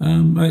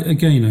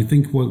 I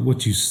think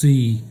what you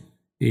see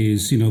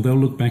is, they'll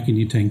look back in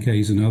your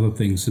 10Ks and other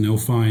things, and they'll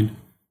find,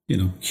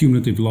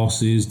 cumulative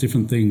losses,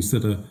 different things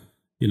that are,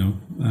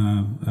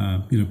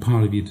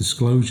 part of your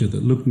disclosure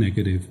that look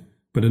negative,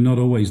 but are not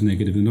always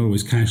negative. They're not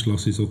always cash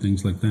losses or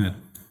things like that.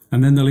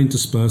 And then they'll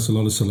intersperse a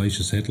lot of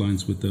salacious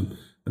headlines with them,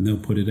 and they'll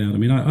put it out. I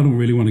mean, I don't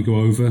really want to go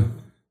over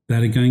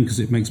that again because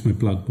it makes my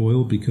blood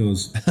boil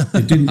because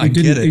it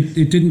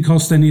didn't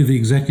cost any of the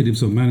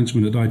executives or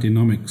management at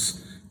Ideanomics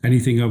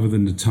anything other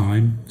than the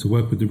time to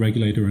work with the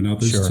regulator and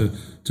others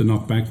to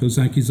knock back those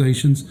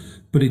accusations.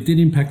 But it did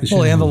impact the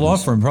shareholders. Well, and the law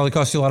firm probably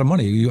cost you a lot of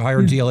money. You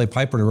hired DLA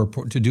Piper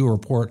to do a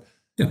report,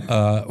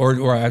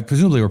 or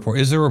presumably a report.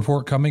 Is there a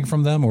report coming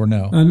from them or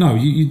no? No,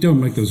 you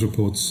don't make those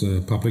reports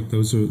public.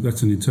 That's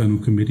an internal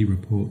committee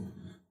report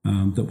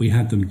that we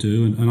had them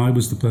do. And I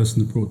was the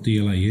person that brought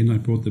DLA in. I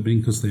brought them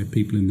in because they have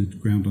people in the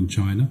ground on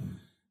China.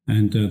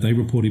 And they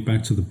reported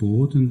back to the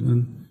board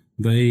and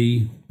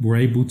they were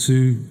able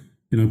to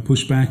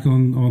push back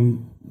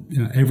on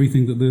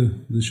everything that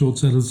the short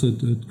sellers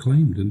had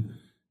claimed. And,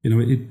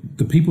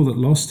 the people that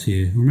lost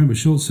here, remember,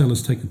 short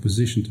sellers take a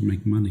position to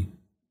make money.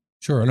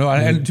 Sure. No,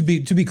 and to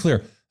be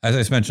clear, as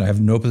I mentioned, I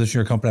have no position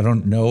in your company. I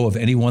don't know of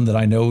anyone that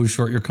I know who's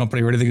short your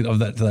company or anything of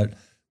that.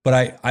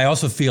 But I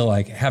also feel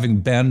like having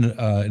been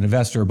an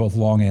investor, both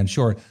long and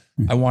short,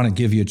 I want to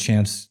give you a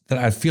chance that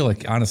I feel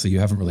like, honestly, you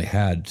haven't really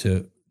had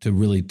to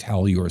really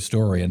tell your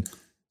story and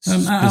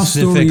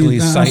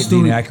specifically cite the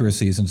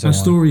inaccuracies and so on. Our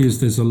story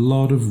is there's a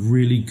lot of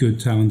really good,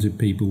 talented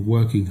people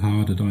working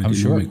hard at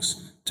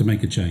Ideanomics to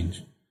make a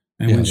change.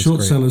 And when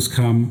short sellers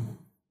come,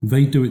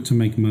 they do it to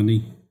make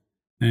money.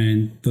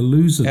 And the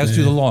loser as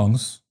do the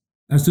longs.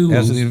 As do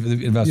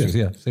the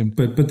investors, same.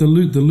 But the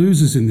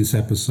losers in this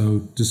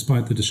episode,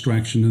 despite the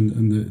distraction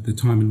and the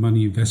time and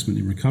money investment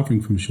in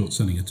recovering from a short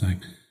selling attack,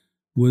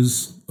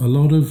 was a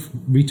lot of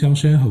retail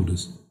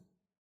shareholders.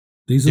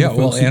 These are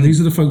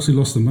the folks who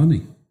lost the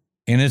money.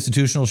 And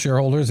institutional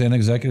shareholders and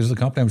executives of the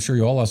company. I'm sure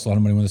you all lost a lot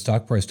of money when the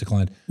stock price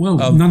declined.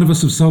 Well, none of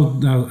us have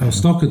sold our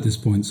stock at this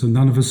point, so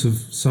none of us have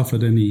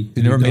suffered any.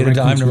 You never made a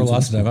dime, never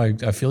lost a dime.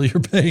 I feel your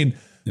pain.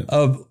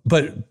 Yeah.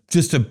 But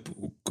just to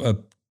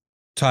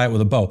tie it with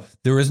a bow,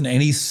 there isn't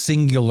any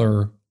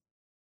singular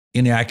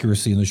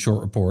inaccuracy in the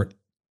short report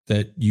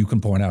that you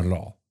can point out at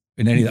all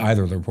in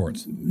either of the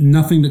reports.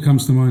 Nothing that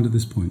comes to mind at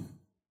this point.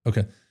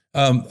 Okay,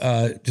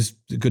 just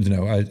good to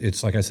know.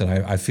 It's like I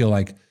said, I feel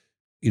like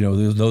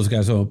those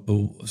guys.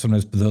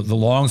 Sometimes the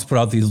longs put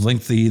out these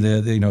lengthy,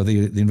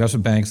 the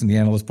investment banks and the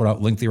analysts put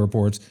out lengthy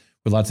reports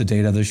with lots of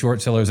data. The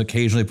short sellers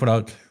occasionally put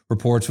out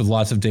reports with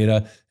lots of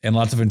data and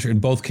lots of, in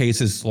both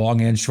cases,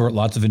 long and short,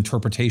 lots of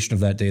interpretation of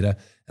that data.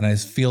 And I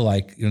feel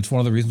like it's one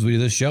of the reasons we do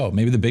this show.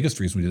 Maybe the biggest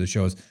reason we do this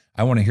show is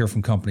I want to hear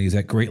from companies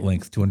at great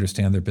length to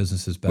understand their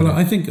businesses better. Well,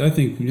 I think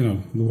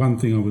the one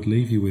thing I would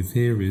leave you with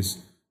here is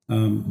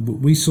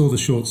we saw the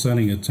short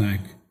selling attack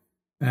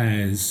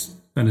as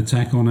an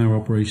attack on our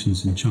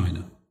operations in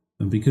China.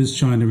 And because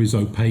China is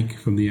opaque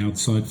from the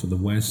outside for the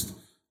West,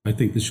 I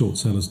think the short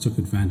sellers took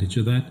advantage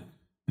of that.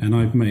 And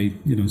I've made,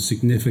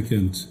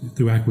 significant,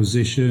 through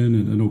acquisition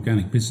and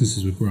organic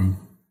businesses we've grown,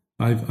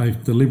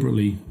 I've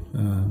deliberately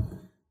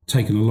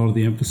taken a lot of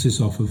the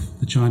emphasis off of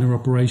the China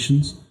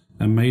operations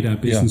and made our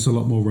business a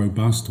lot more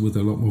robust with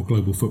a lot more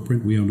global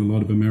footprint. We own a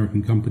lot of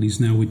American companies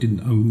now. We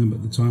didn't own them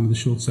at the time of the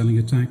short selling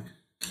attack.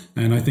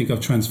 And I think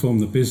I've transformed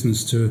the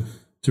business to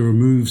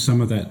remove some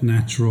of that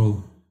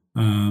natural,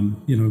 I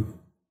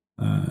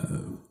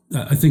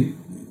think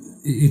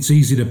it's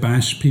easy to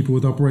bash people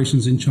with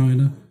operations in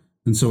China.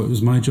 And so it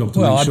was my job to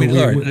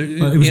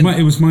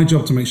it was my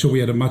job to make sure we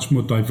had a much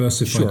more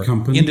diversified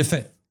company. In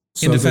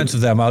defense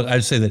of them,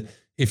 I'd say that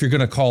if you're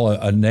going to call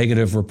a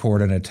negative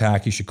report an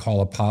attack, you should call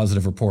a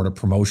positive report a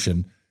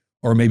promotion,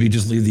 or maybe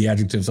just leave the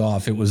adjectives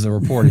off. It was the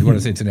report. You want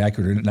to say it's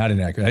inaccurate or not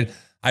inaccurate.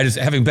 I just,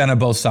 having been on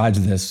both sides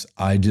of this,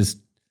 I just,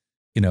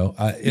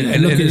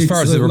 as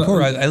far as the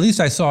report, at least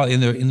I saw in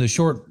the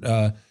short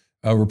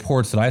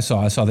reports that I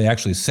saw they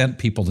actually sent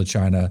people to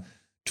China,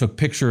 took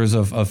pictures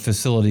of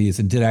facilities,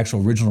 and did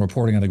actual original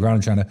reporting on the ground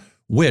in China,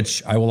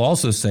 which I will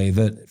also say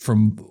that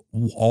from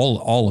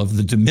all of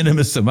the de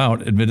minimis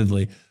amount,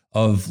 admittedly,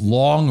 of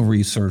long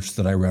research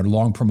that I read,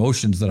 long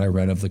promotions that I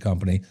read of the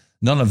company,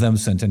 none of them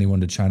sent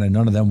anyone to China.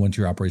 None of them went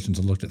to your operations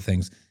and looked at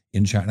things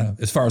in China,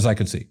 as far as I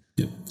could see.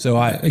 Yep.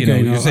 So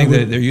you're saying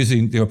that they're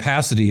using the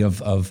opacity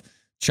of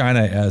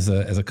China as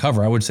a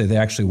cover. I would say they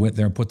actually went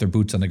there and put their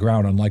boots on the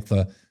ground, unlike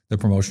the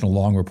promotional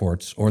long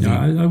reports. Or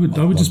I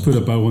would just put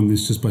a bow on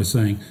this just by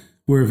saying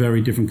we're a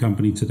very different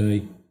company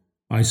today.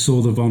 I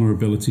saw the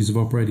vulnerabilities of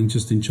operating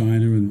just in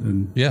China,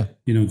 and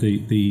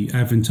the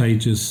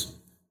advantageous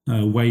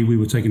way we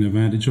were taken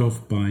advantage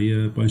of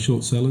by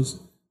short sellers.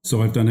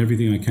 So I've done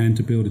everything I can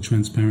to build a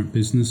transparent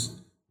business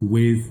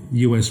with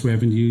US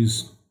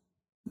revenues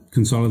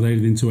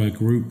consolidated into our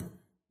group,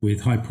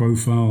 with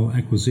high-profile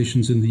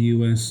acquisitions in the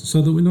US,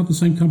 so that we're not the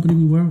same company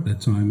we were at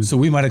that time. So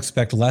we might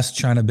expect less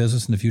China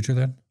business in the future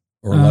then?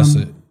 Or less?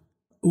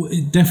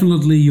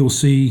 Definitely, you'll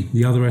see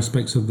the other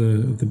aspects of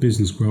the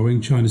business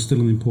growing. China's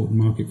still an important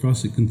market for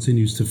us. It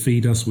continues to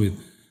feed us with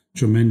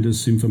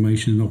tremendous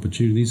information and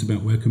opportunities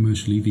about where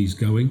commercial EV is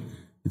going.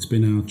 It's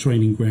been our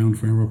training ground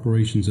for our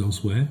operations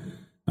elsewhere.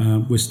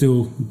 We're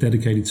still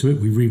dedicated to it.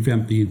 We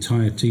revamped the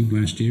entire team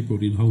last year,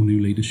 brought in whole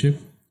new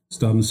leadership,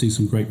 starting to see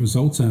some great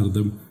results out of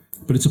them.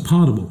 But it's a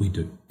part of what we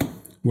do.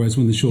 Whereas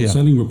when the short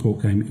selling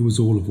report came, it was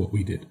all of what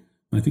we did.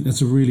 And I think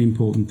that's a really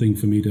important thing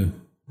for me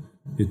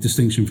the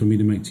distinction for me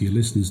to make to your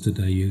listeners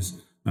today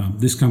is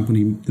this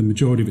company, the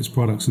majority of its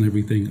products and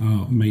everything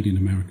are made in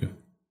America.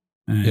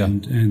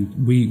 And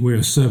we're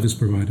a service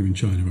provider in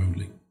China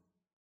only.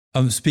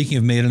 Speaking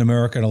of made in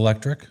America and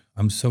electric,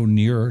 I'm so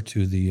near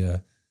to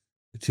the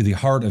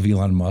heart of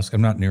Elon Musk.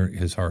 I'm not near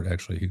his heart,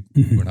 actually.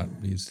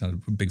 He's not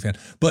a big fan.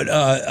 But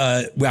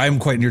I'm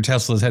quite near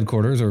Tesla's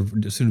headquarters, or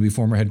soon to be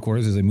former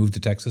headquarters, as they moved to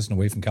Texas and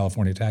away from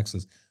California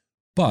taxes.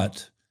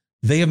 But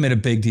they have made a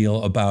big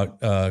deal about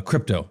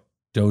crypto,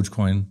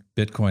 Dogecoin,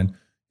 Bitcoin.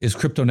 Is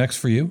crypto next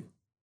for you?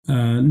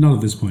 Not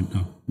at this point,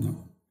 no.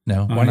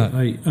 No, why not?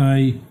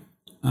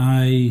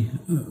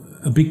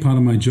 A big part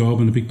of my job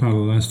and a big part of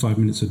the last 5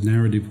 minutes of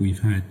narrative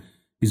we've had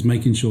is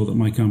making sure that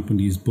my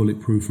company is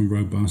bulletproof and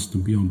robust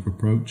and beyond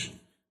reproach.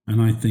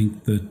 And I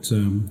think that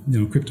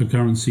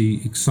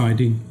cryptocurrency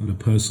exciting at a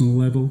personal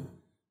level.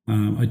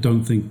 I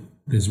don't think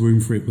there's room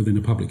for it within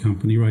a public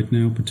company right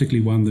now,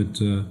 particularly one that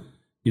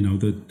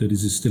that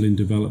is still in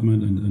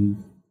development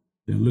and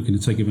looking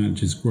to take advantage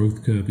of its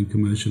growth curve in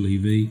commercial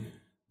EV.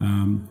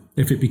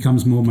 If it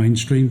becomes more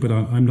mainstream, but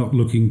I'm not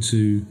looking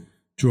to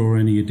draw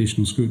any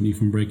additional scrutiny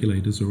from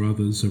regulators or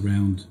others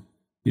around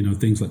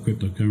things like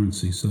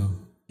cryptocurrency. So.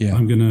 Yeah.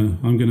 I'm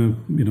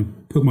gonna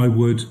put my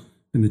wood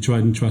in the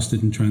tried and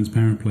trusted and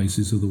transparent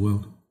places of the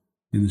world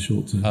in the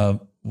short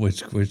term.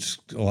 Which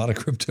a lot of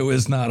crypto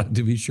is not,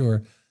 to be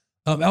sure.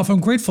 Alf,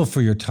 I'm grateful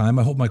for your time.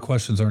 I hope my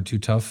questions aren't too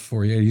tough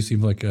for you. You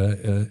seem like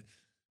you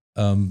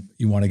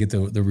want to get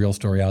the real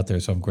story out there,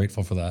 so I'm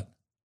grateful for that.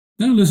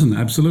 No, listen,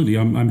 absolutely.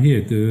 I'm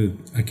here.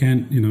 I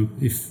can't,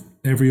 if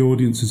every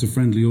audience is a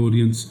friendly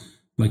audience,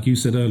 like you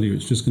said earlier,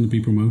 it's just going to be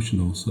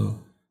promotional.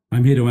 So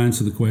I'm here to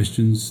answer the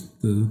questions,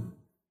 the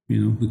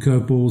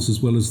curveballs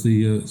as well as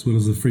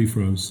the free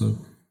throws. So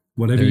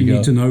whatever you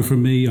need to know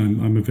from me,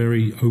 I'm a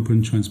very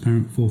open,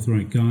 transparent,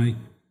 forthright guy.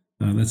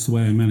 That's the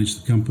way I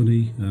manage the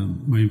company.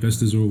 My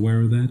investors are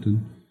aware of that,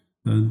 and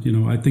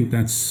I think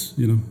that's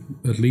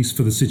at least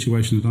for the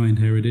situation that I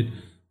inherited,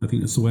 I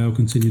think that's the way I'll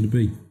continue to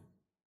be.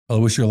 Well,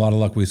 I wish you a lot of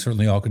luck. We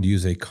certainly all could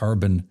use a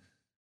carbon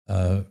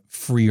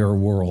freer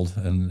world,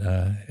 and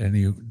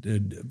any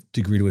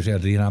degree to which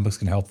Ideanomics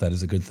can help that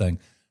is a good thing.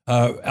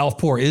 Alf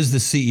Poor is the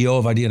CEO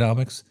of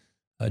Ideanomics,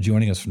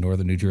 joining us from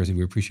Northern New Jersey.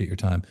 We appreciate your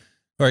time.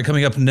 All right,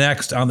 coming up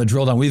next on the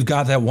Drill Down, we've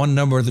got that one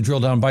number, the Drill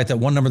Down Bite, that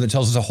one number that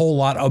tells us a whole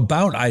lot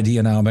about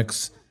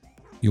Ideanomics.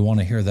 You'll want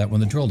to hear that when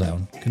the Drill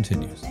Down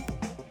continues.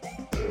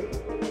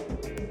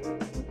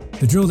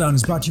 The Drill Down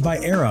is brought to you by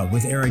Era.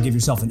 With Era, give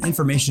yourself an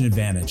information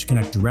advantage.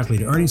 Connect directly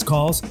to earnings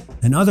calls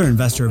and other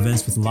investor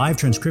events with live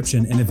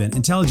transcription and event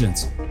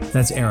intelligence.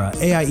 That's Era,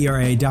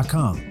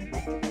 AIERA.com.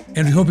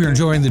 And we hope you're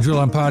enjoying the Drill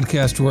Down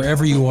podcast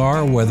wherever you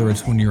are, whether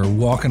it's when you're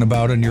walking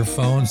about on your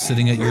phone,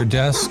 sitting at your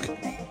desk,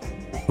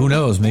 Who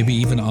knows, maybe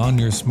even on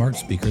your smart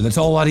speaker. That's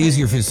all a lot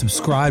easier if you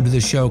subscribe to the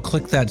show.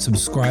 Click that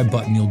subscribe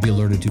button. You'll be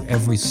alerted to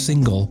every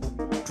single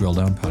Drill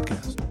Down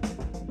podcast.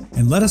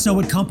 And let us know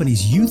what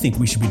companies you think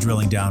we should be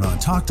drilling down on.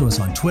 Talk to us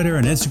on Twitter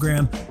and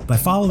Instagram by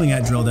following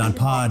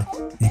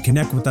 @DrillDownPod and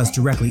connect with us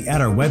directly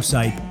at our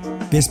website,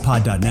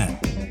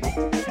 bizpod.net.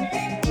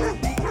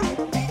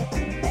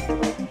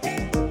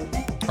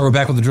 We're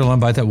back with the Drill Down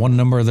Bite, that one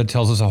number that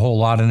tells us a whole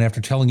lot. And after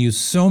telling you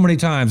so many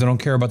times, I don't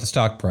care about the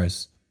stock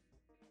price.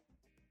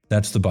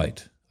 That's the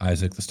bite,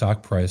 Isaac, the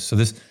stock price. So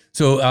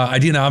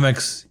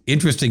Ideanomics,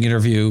 interesting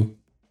interview.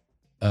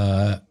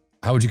 How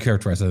would you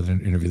characterize that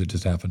interview that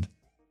just happened?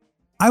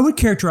 I would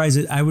characterize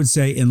it, I would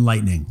say,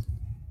 enlightening.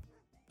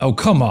 Oh,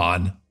 come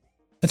on.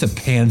 That's a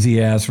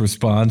pansy-ass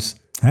response.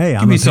 Hey,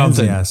 I'm a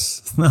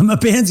pansy-ass. I'm a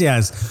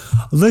pansy-ass.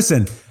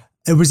 Listen,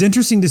 it was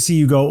interesting to see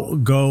you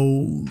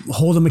go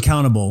hold him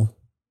accountable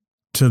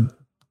to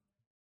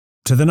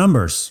the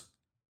numbers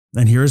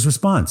and hear his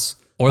response.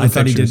 Or the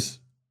pictures.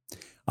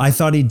 I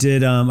thought he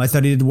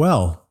did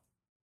well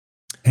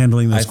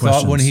handling those questions.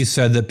 I thought when he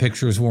said that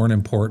pictures weren't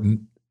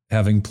important,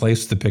 having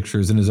placed the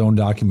pictures in his own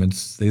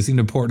documents, they seemed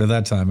important at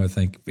that time, I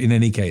think. In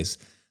any case,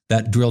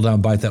 that drill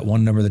down bite, that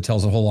one number that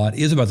tells a whole lot,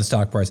 is about the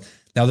stock price.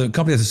 Now, the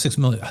company has a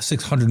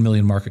 $600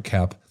 million market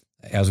cap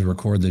as we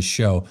record this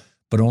show,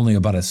 but only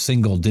about a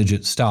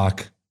single-digit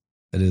stock.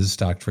 That is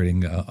stock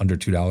trading under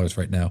 $2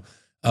 right now.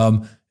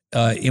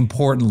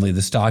 Importantly,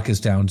 the stock is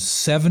down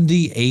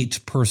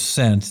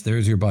 78%.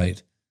 There's your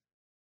bite.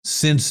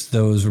 Since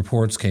those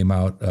reports came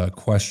out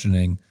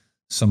questioning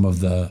some of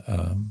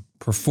the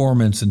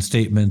performance and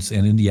statements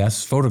and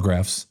yes,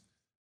 photographs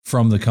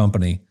from the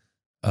company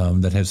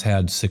that has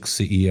had 6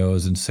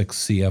 CEOs and 6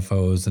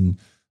 CFOs and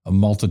a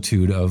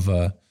multitude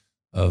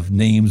of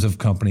names of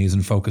companies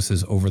and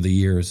focuses over the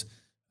years.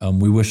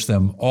 We wish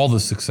them all the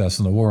success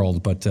in the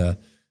world, but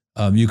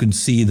you can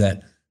see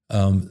that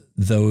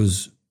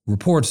those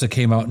reports that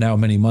came out now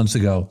many months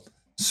ago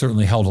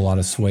certainly held a lot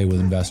of sway with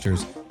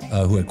investors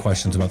who had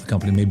questions about the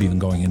company, maybe even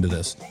going into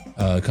this.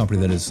 A company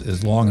that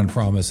is long on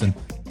promise and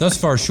thus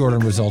far short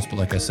on results, but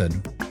like I said,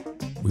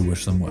 we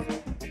wish them well.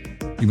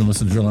 You've been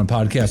listening to Drill Down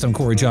Podcast. I'm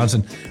Corey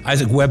Johnson.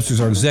 Isaac Webster's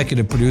our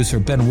executive producer.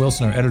 Ben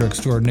Wilson, our editor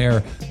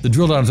extraordinaire. The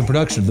Drill Down is a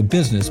production of the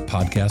Business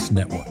Podcast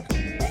Network.